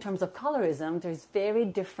think in terms of colorism, there's very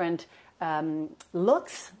different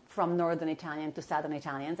looks from Northern Italian to Southern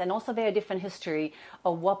Italians, and also very different history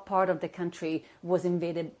of what part of the country was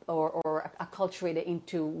invaded or acculturated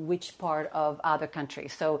into which part of other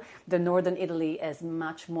countries. So the Northern Italy is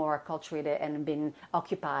much more acculturated and been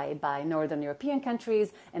occupied by Northern European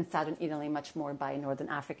countries, and Southern Italy much more by Northern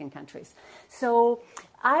African countries. So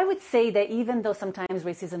I would say that even though sometimes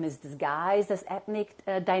racism is disguised as ethnic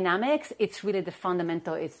dynamics, it's really the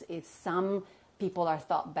fundamental, it's some people are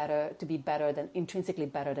thought better to be better than intrinsically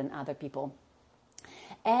better than other people.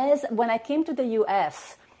 As when I came to the US,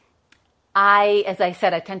 as I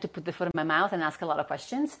said, I tend to put the foot in my mouth and ask a lot of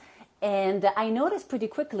questions. And I noticed pretty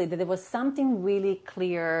quickly that there was something really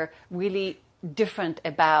clear, really different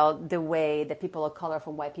about the way that people of color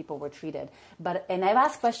from white people were treated. And I've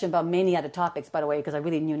asked questions about many other topics, by the way, because I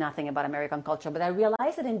really knew nothing about American culture. But I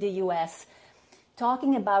realized that in the US,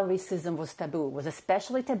 talking about racism was taboo, was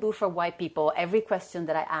especially taboo for white people. Every question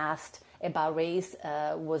that I asked about race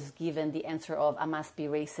was given the answer of, I must be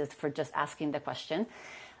racist for just asking the question.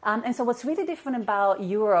 And so what's really different about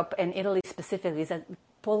Europe and Italy specifically is that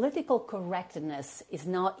political correctness is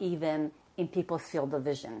not even in people's field of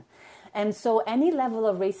vision. And so any level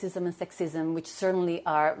of racism and sexism, which certainly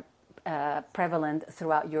are prevalent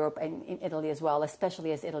throughout Europe and in Italy as well,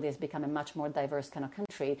 especially as Italy has become a much more diverse kind of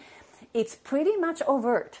country, it's pretty much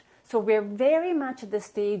overt. So we're very much at the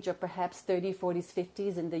stage of perhaps 30s, 40s,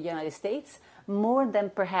 50s in the United States, more than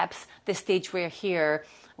perhaps the stage we're here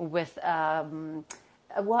with,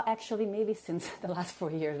 well, actually, maybe since the last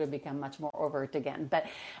 4 years, we've become much more overt again. But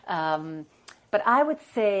I would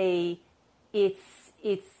say it's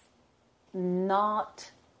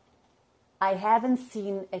not, I haven't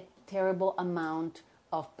seen a terrible amount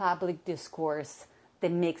of public discourse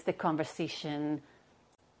that makes the conversation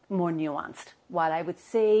more nuanced. While I would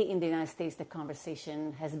say in the United States, the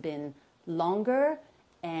conversation has been longer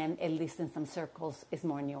and, at least in some circles, is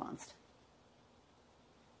more nuanced.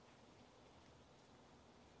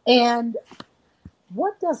 And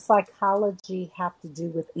what does psychology have to do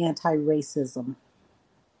with anti-racism?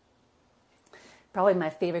 Probably my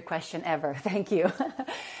favorite question ever. Thank you.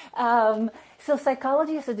 So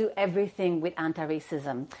psychology has to do everything with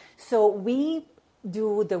anti-racism. So we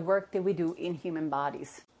do the work that we do in human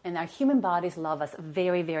bodies. And our human bodies love us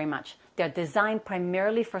very, very much. They're designed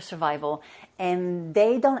primarily for survival, and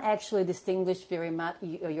they don't actually distinguish very much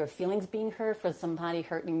your feelings being hurt from somebody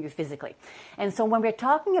hurting you physically. And so when we're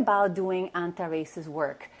talking about doing anti-racist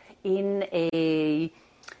work in a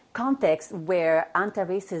context where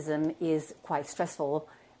anti-racism is quite stressful,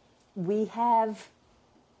 we have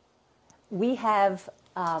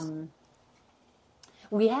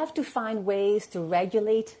to find ways to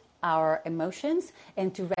regulate our emotions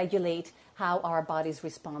and to regulate how our bodies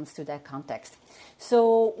respond to that context.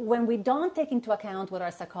 So when we don't take into account what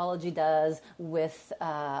our psychology does with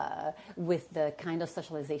the kind of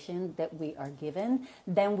socialization that we are given,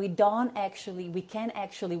 then we can't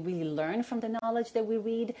actually really learn from the knowledge that we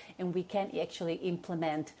read, and we can't actually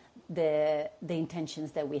implement the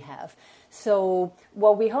intentions that we have. So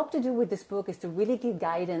what we hope to do with this book is to really give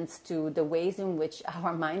guidance to the ways in which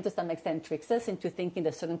our mind to some extent tricks us into thinking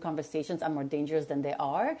that certain conversations are more dangerous than they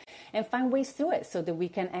are, and find ways through it so that we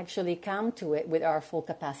can actually come to it with our full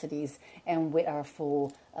capacities and with our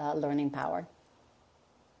full learning power.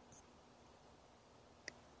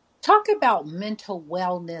 Talk about mental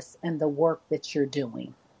wellness and the work that you're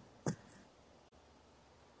doing.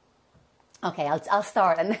 Okay, I'll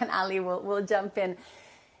start, and then Ali will jump in.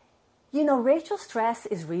 You know, racial stress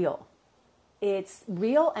is real. It's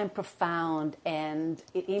real and profound, and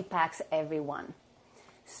it impacts everyone.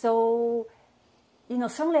 So, you know,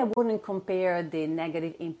 certainly I wouldn't compare the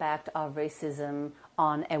negative impact of racism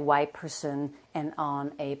on a white person and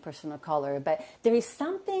on a person of color, but there is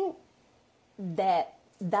something that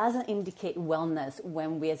doesn't indicate wellness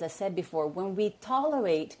when we, as I said before, when we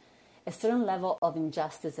tolerate a certain level of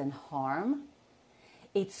injustice and harm.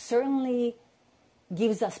 It certainly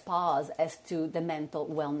gives us pause as to the mental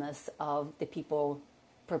wellness of the people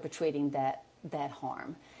perpetrating that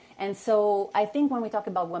harm. And so I think when we talk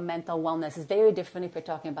about what mental wellness is very different if we're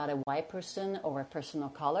talking about a white person or a person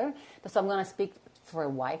of color. So I'm going to speak for a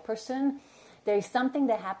white person. There is something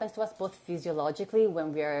that happens to us both physiologically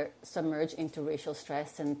when we are submerged into racial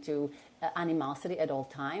stress and to animosity at all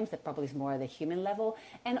times. That probably is more at the human level.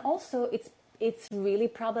 And also it's really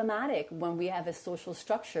problematic when we have a social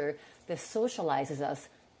structure that socializes us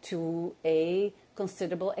to a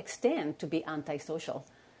considerable extent to be antisocial.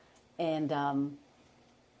 And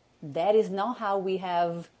that is not how we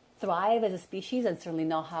have thrived as a species, and certainly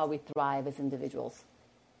not how we thrive as individuals.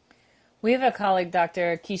 We have a colleague,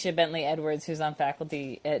 Dr. Keisha Bentley-Edwards, who's on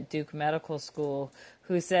faculty at Duke Medical School,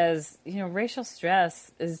 who says, you know, racial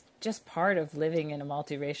stress is just part of living in a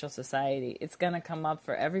multiracial society. It's going to come up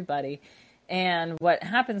for everybody. And what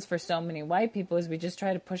happens for so many white people is we just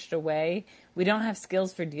try to push it away. We don't have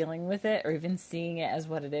skills for dealing with it or even seeing it as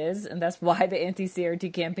what it is. And that's why the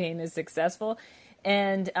anti-CRT campaign is successful.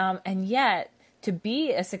 And yet, to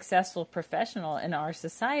be a successful professional in our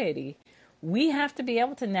society, we have to be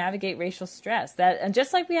able to navigate racial stress. And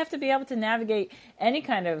just like we have to be able to navigate any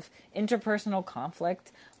kind of interpersonal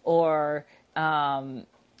conflict or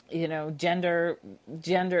gender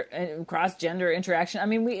cross gender interaction. I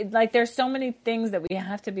mean, there's so many things that we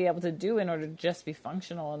have to be able to do in order to just be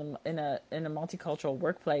functional in a multicultural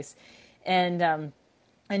workplace, and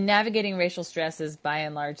navigating racial stress is by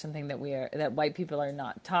and large something that white people are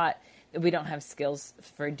not taught, that we don't have skills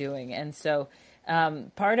for doing. And so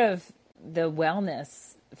part of the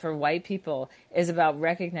wellness for white people is about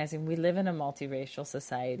recognizing we live in a multiracial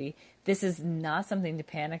society. This is not something to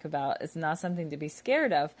panic about. It's not something to be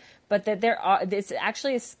scared of, but that it's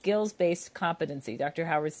actually a skills-based competency. Dr.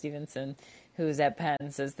 Howard Stevenson, who's at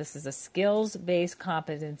Penn, says this is a skills-based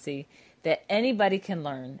competency that anybody can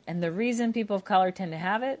learn. And the reason people of color tend to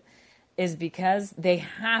have it is because they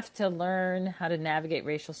have to learn how to navigate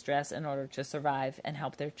racial stress in order to survive and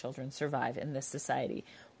help their children survive in this society.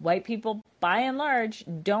 White people, by and large,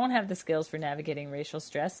 don't have the skills for navigating racial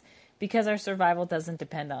stress because our survival doesn't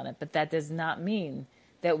depend on it. But that does not mean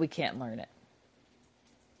that we can't learn it.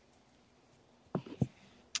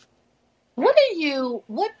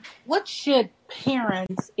 What should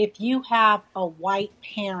parents, if you have a white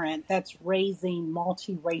parent that's raising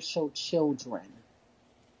multiracial children,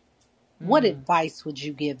 what advice would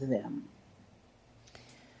you give them?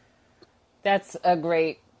 That's a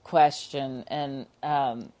great question, and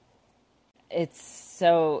it's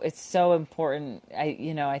so important.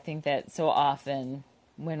 I think that so often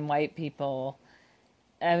when white people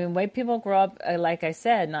grow up, like I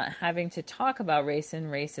said, not having to talk about race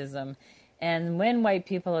and racism, and when white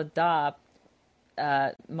people adopt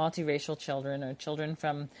multiracial children or children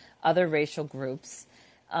from other racial groups,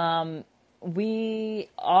 we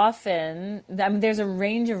often, there's a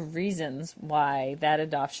range of reasons why that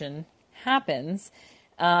adoption happens.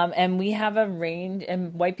 And we have a range,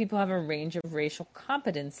 and white people have a range of racial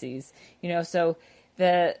competencies. So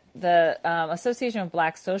the Association of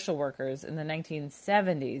Black Social Workers in the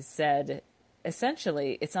 1970s said,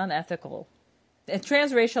 essentially, it's unethical.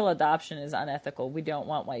 Transracial adoption is unethical. We don't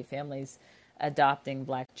want white families adopting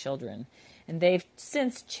black children. And they've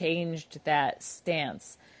since changed that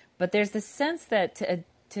stance. But there's the sense that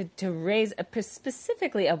to raise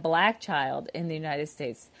specifically a black child in the United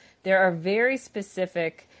States, there are very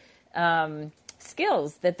specific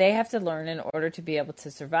skills that they have to learn in order to be able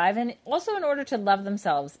to survive, and also in order to love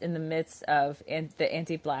themselves in the midst of the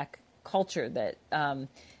anti-black culture that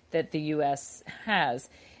the U.S. has.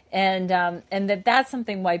 And that's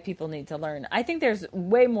something white people need to learn. I think there's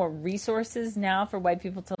way more resources now for white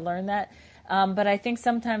people to learn that. But I think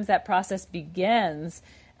sometimes that process begins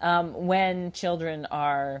when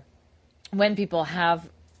people have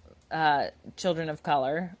children of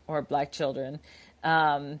color or black children,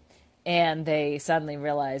 and they suddenly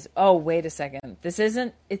realize, oh, wait a second, this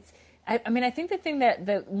isn't, it's, I think the thing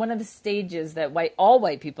that one of the stages that all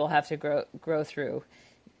white people have to grow through,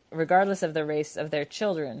 regardless of the race of their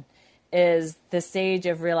children, is the stage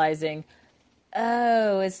of realizing,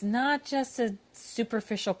 oh, it's not just a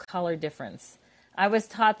superficial color difference. I was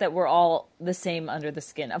taught that we're all the same under the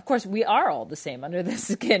skin. Of course, we are all the same under the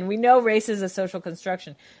skin. We know race is a social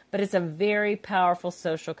construction, but it's a very powerful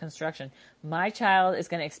social construction. My child is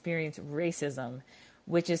going to experience racism,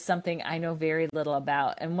 which is something I know very little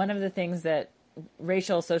about. And one of the things that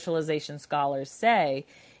racial socialization scholars say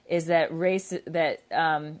is that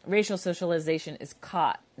racial socialization is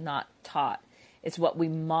caught, not taught. It's what we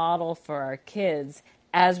model for our kids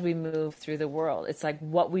as we move through the world. It's like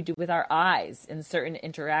what we do with our eyes in certain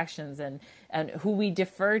interactions, and who we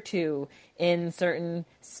defer to in certain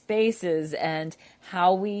spaces, and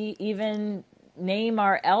how we even name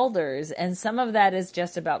our elders. And some of that is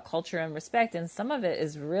just about culture and respect, and some of it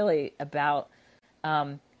is really about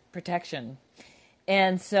protection.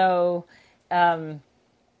 And so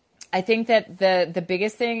I think that the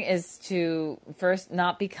biggest thing is to first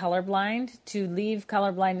not be colorblind, to leave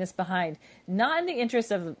colorblindness behind, not in the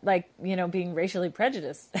interest of being racially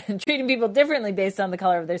prejudiced and treating people differently based on the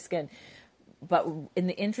color of their skin, but in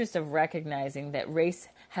the interest of recognizing that race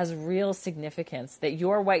has real significance, that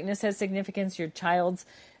your whiteness has significance, your child's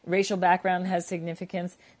racial background has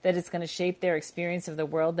significance, that it's going to shape their experience of the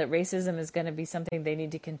world, that racism is going to be something they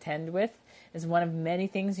need to contend with, is one of many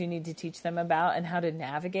things you need to teach them about and how to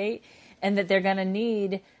navigate, and that they're going to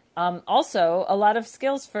need also a lot of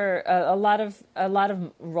skills for a lot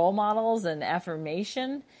of role models and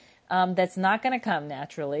affirmation that's not going to come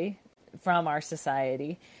naturally from our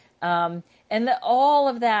society. And all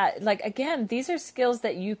of that, again, these are skills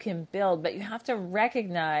that you can build, but you have to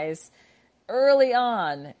recognize early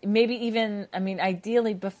on, maybe even,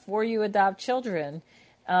 ideally before you adopt children,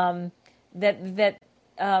 that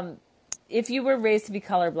if you were raised to be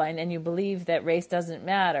colorblind and you believe that race doesn't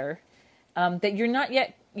matter, that you're not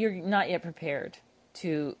yet prepared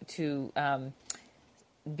to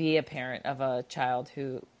be a parent of a child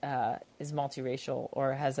who is multiracial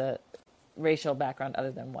or has a racial background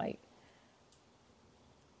other than white.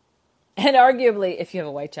 And arguably, if you have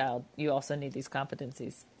a white child, you also need these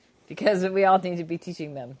competencies because we all need to be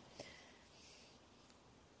teaching them.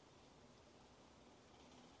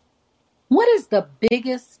 What is the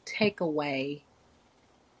biggest takeaway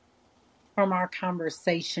from our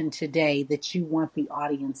conversation today that you want the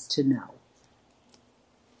audience to know?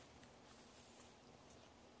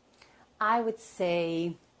 I would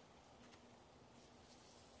say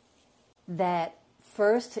that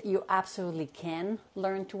first, you absolutely can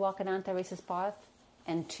learn to walk an anti-racist path,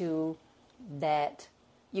 and two, that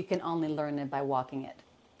you can only learn it by walking it.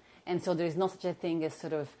 And so there's no such a thing as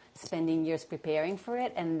sort of spending years preparing for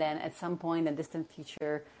it and then at some point in the distant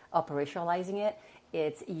future operationalizing it.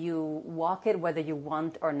 It's you walk it whether you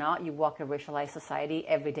want or not. You walk a racialized society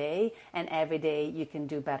every day, and every day you can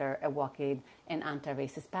do better at walking an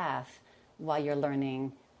anti-racist path while you're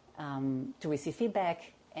learning to receive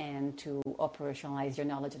feedback and to operationalize your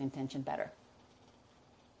knowledge and intention better.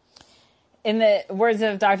 In the words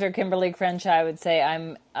of Dr. Kimberly Crenshaw, I would say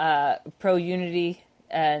I'm pro-unity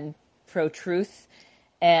and pro-truth,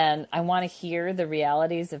 and I want to hear the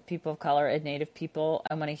realities of people of color and Native people.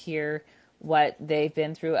 I want to hear what they've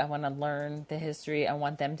been through. I want to learn the history. I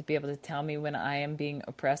want them to be able to tell me when I am being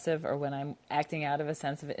oppressive or when I'm acting out of a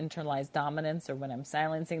sense of internalized dominance or when I'm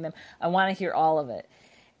silencing them. I want to hear all of it.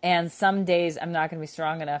 And some days I'm not going to be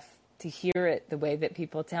strong enough to hear it the way that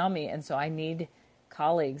people tell me. And so I need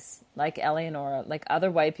colleagues like Eleonora, like other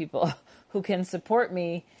white people who can support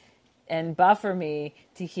me and buffer me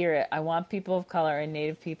to hear it. I want people of color and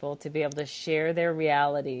Native people to be able to share their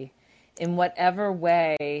reality in whatever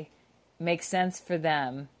way makes sense for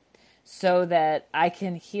them so that I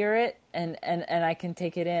can hear it and I can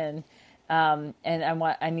take it in. And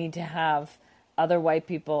I need to have other white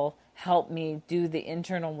people help me do the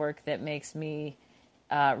internal work that makes me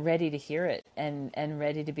ready to hear it and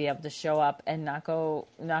ready to be able to show up and not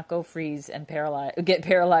go freeze and get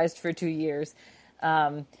paralyzed for 2 years,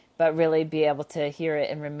 but really be able to hear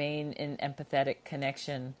it and remain in empathetic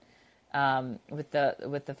connection with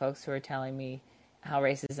the folks who are telling me how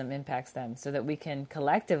racism impacts them, so that we can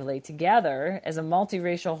collectively together as a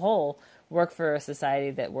multiracial whole work for a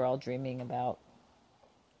society that we're all dreaming about.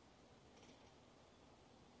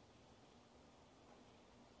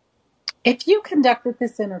 If you conducted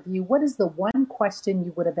this interview, what is the one question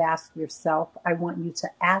you would have asked yourself? I want you to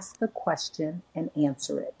ask the question and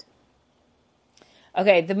answer it.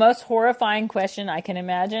 Okay, the most horrifying question I can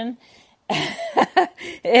imagine.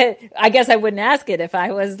 I guess I wouldn't ask it if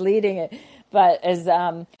I was leading it, but is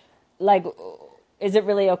it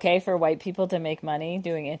really okay for white people to make money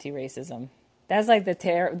doing anti-racism? That's like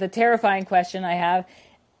the terrifying question I have.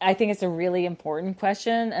 I think it's a really important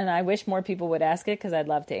question, and I wish more people would ask it because I'd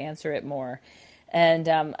love to answer it more. And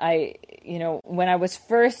when I was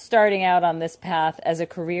first starting out on this path as a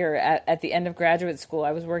career at the end of graduate school,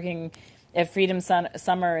 I was working at Freedom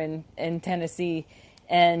Summer in Tennessee,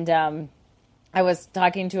 and I was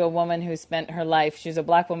talking to a woman who spent her life. She was a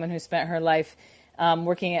black woman who spent her life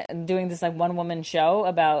doing this like one woman show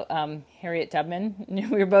about Harriet Tubman.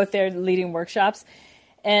 We were both there leading workshops,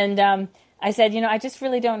 and I said, I just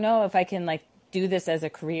really don't know if I can like do this as a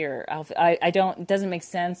career. It doesn't make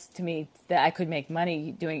sense to me that I could make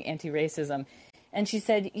money doing anti-racism. And she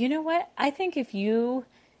said, you know what? I think if you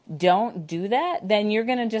don't do that, then you're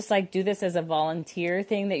going to just like do this as a volunteer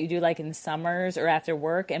thing that you do like in summers or after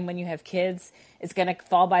work. And when you have kids, it's going to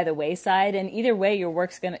fall by the wayside. And either way, you're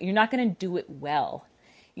not going to do it well.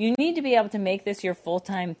 You need to be able to make this your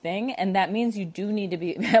full-time thing. And that means you do need to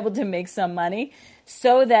be able to make some money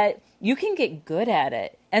so that you can get good at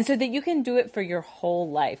it and so that you can do it for your whole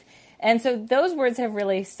life. And so those words have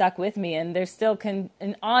really stuck with me. And there's still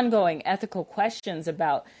an ongoing ethical questions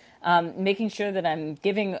about making sure that I'm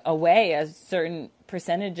giving away a certain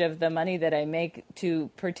percentage of the money that I make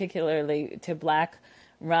particularly to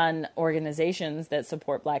Black-run organizations that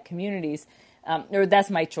support Black communities. Or that's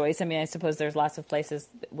my choice. I mean, I suppose there's lots of places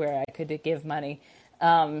where I could give money.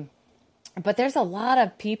 But there's a lot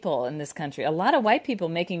of people in this country, a lot of white people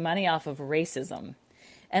making money off of racism.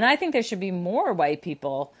 And I think there should be more white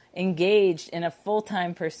people engaged in a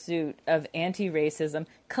full-time pursuit of anti-racism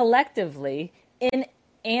collectively in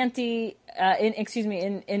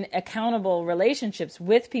accountable relationships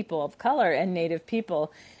with people of color and Native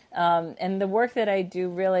people. And the work that I do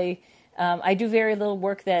really I do very little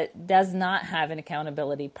work that does not have an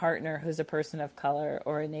accountability partner who's a person of color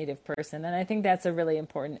or a Native person. And I think that's a really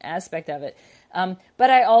important aspect of it. But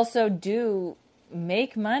I also do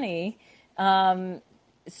make money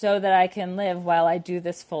so that I can live while I do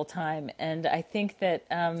this full time. And I think that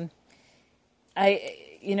I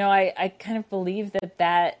kind of believe that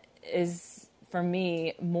that is, for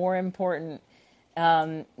me, more important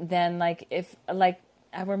than like if like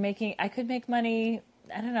I could make money,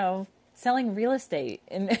 I don't know, selling real estate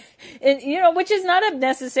and which is not a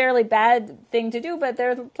necessarily bad thing to do, but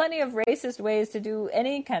there are plenty of racist ways to do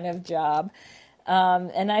any kind of job.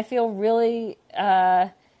 And I feel really,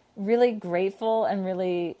 really grateful and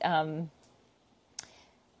really, I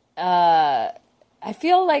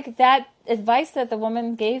feel like that advice that the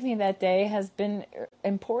woman gave me that day has been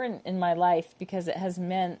important in my life because it has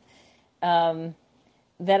meant that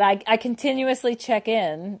I continuously check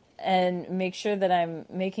in and make sure that I'm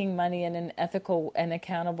making money in an ethical and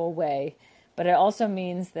accountable way. But it also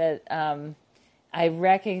means that I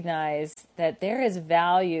recognize that there is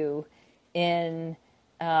value in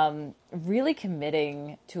really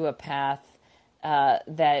committing to a path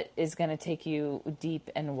that is going to take you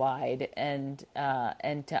deep and wide, and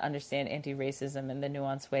to understand anti-racism in the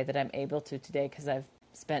nuanced way that I'm able to today because I've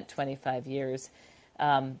spent 25 years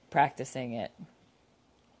practicing it.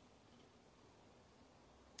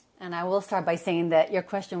 And I will start by saying that your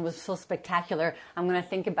question was so spectacular. I'm going to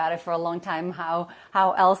think about it for a long time, how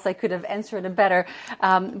else I could have answered it better.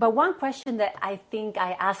 But one question that I think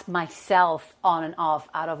I asked myself on and off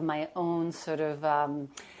out of my own sort of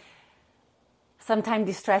sometimes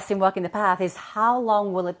distressing walking the path is how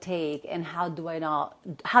long will it take and how do I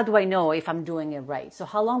know if I'm doing it right? So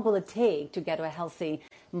how long will it take to get to a healthy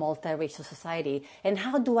multiracial society? And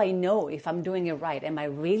how do I know if I'm doing it right? Am I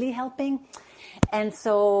really helping? And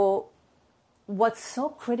so what's so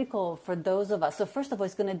critical for those of us, so first of all,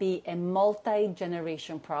 it's going to be a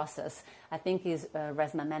multi-generation process. I think is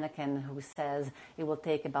Resmaa Menakem who says it will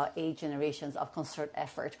take about 8 generations of concerted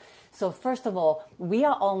effort. So first of all, we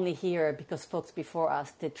are only here because folks before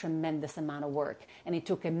us did tremendous amount of work. And it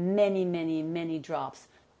took many, many, many drops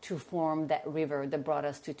to form that river that brought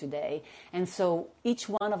us to today. And so each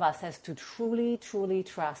one of us has to truly, truly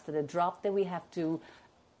trust that the drop that we have to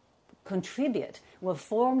contribute will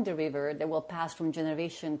form the river that will pass from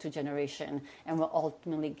generation to generation and will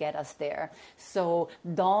ultimately get us there. So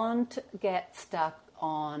don't get stuck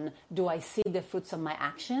on, do I see the fruits of my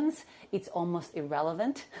actions? It's almost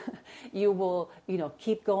irrelevant. You will,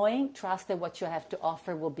 keep going. Trust that what you have to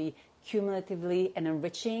offer will be cumulatively and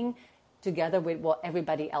enriching together with what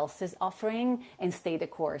everybody else is offering, and stay the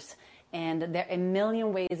course. And there are a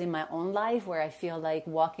million ways in my own life where I feel like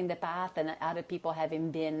walking the path and other people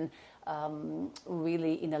having been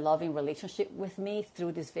really in a loving relationship with me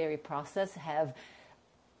through this very process have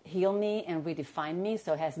healed me and redefined me.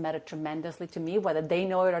 So it has mattered tremendously to me, whether they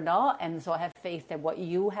know it or not. And so I have faith that what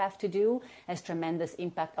you have to do has tremendous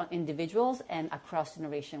impact on individuals and across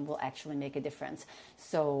generation will actually make a difference.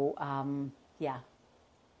 So,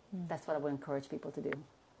 that's what I would encourage people to do.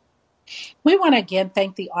 We want to again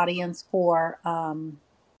thank the audience for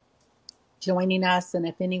joining us. And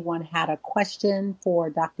if anyone had a question for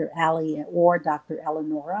Dr. Ali or Dr.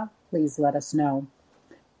 Eleonora, please let us know.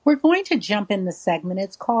 We're going to jump in the segment.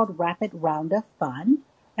 It's called Rapid Round of Fun.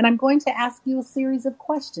 And I'm going to ask you a series of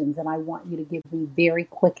questions, and I want you to give me very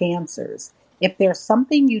quick answers. If there's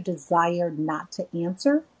something you desire not to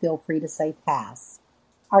answer, feel free to say pass.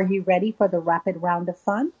 Are you ready for the Rapid Round of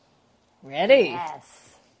Fun? Ready.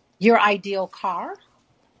 Yes. Your ideal car?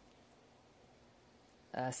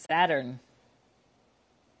 Saturn.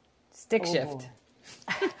 Stick shift.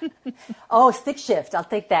 Stick shift. I'll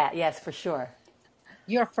take that. Yes, for sure.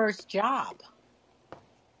 Your first job?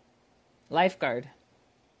 Lifeguard.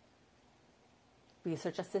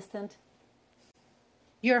 Research assistant.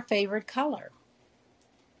 Your favorite color?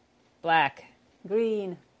 Black.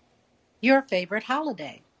 Green. Your favorite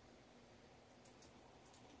holiday?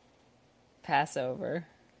 Passover.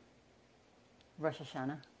 Rosh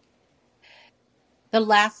Hashanah. The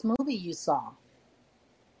last movie you saw?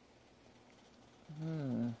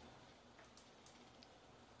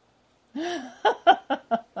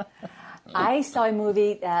 I saw a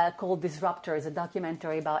movie called Disruptor. It's a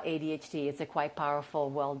documentary about ADHD. It's a quite powerful,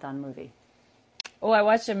 well-done movie. Oh, I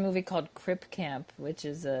watched a movie called Crip Camp, which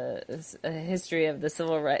is a history of the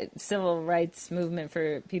civil rights movement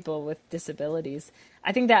for people with disabilities.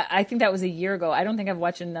 I think that was a year ago. I don't think I've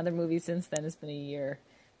watched another movie since then. It's been a year,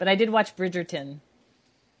 but I did watch Bridgerton,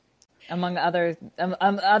 among other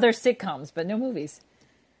sitcoms, but no movies.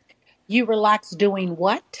 You relax doing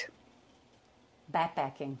what?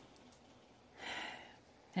 Backpacking.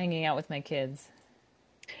 Hanging out with my kids.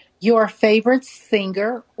 Your favorite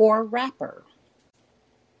singer or rapper?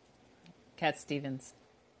 Cat Stevens.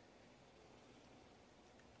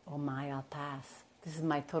 Oh my, I'll pass. This is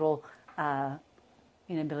my total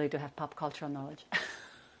inability to have pop cultural knowledge.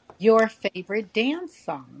 Your favorite dance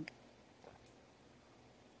song?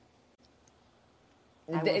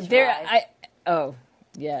 I will survive. Oh,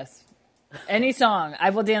 yes. Any song. I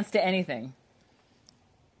will dance to anything.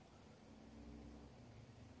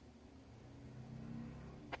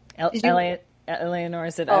 Is your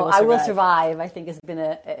Eleanor said, I will I will survive. survive. I think it's been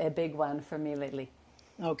a big one for me lately.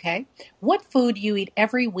 Okay. What food you eat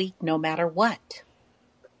every week, no matter what?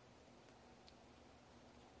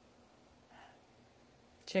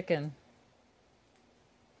 Chicken.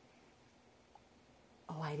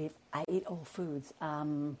 Oh, I eat all foods.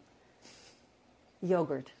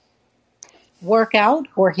 Yogurt. Work out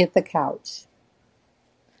or hit the couch?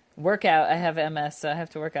 Workout. I have MS, so I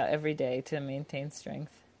have to work out every day to maintain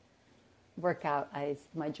strength. Workout is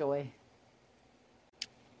my joy.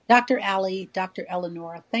 Dr. Ali, Dr.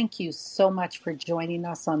 Eleonora, thank you so much for joining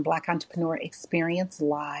us on Black Entrepreneur Experience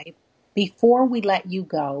Live. Before we let you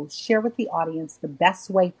go, share with the audience the best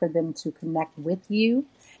way for them to connect with you.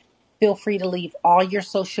 Feel free to leave all your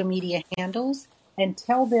social media handles and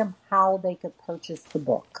tell them how they could purchase the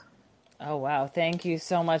book. Oh, wow. Thank you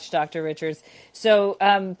so much, Dr. Richards. So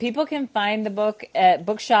people can find the book at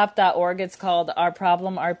bookshop.org. It's called Our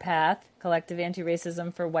Problem, Our Path, Collective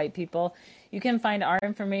Anti-Racism for White People. You can find our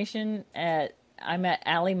information I'm at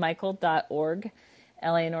allymichael.org.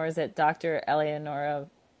 Eleanor is at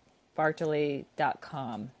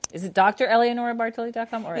dreleonorabartoli.com. Is it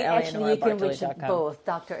dreleonorabartoli.com or Actually, you can reach eleonorabartoli.com? both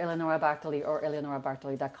Dr. Eleonora Bartoli or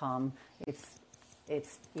eleonorabartoli.com.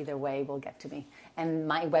 It's either way will get to me. And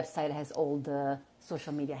my website has all the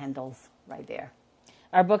social media handles right there.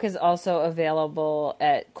 Our book is also available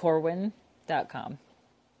at corwin.com.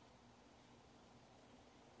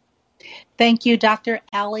 Thank you, Dr.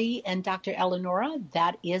 Ali and Dr. Eleonora.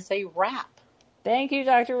 That is a wrap. Thank you,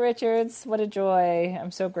 Dr. Richards. What a joy.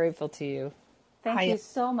 I'm so grateful to you. Thank you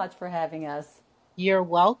so much for having us. You're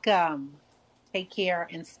welcome. Take care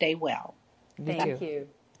and stay well. You Thank too. you.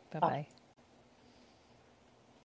 Bye-bye.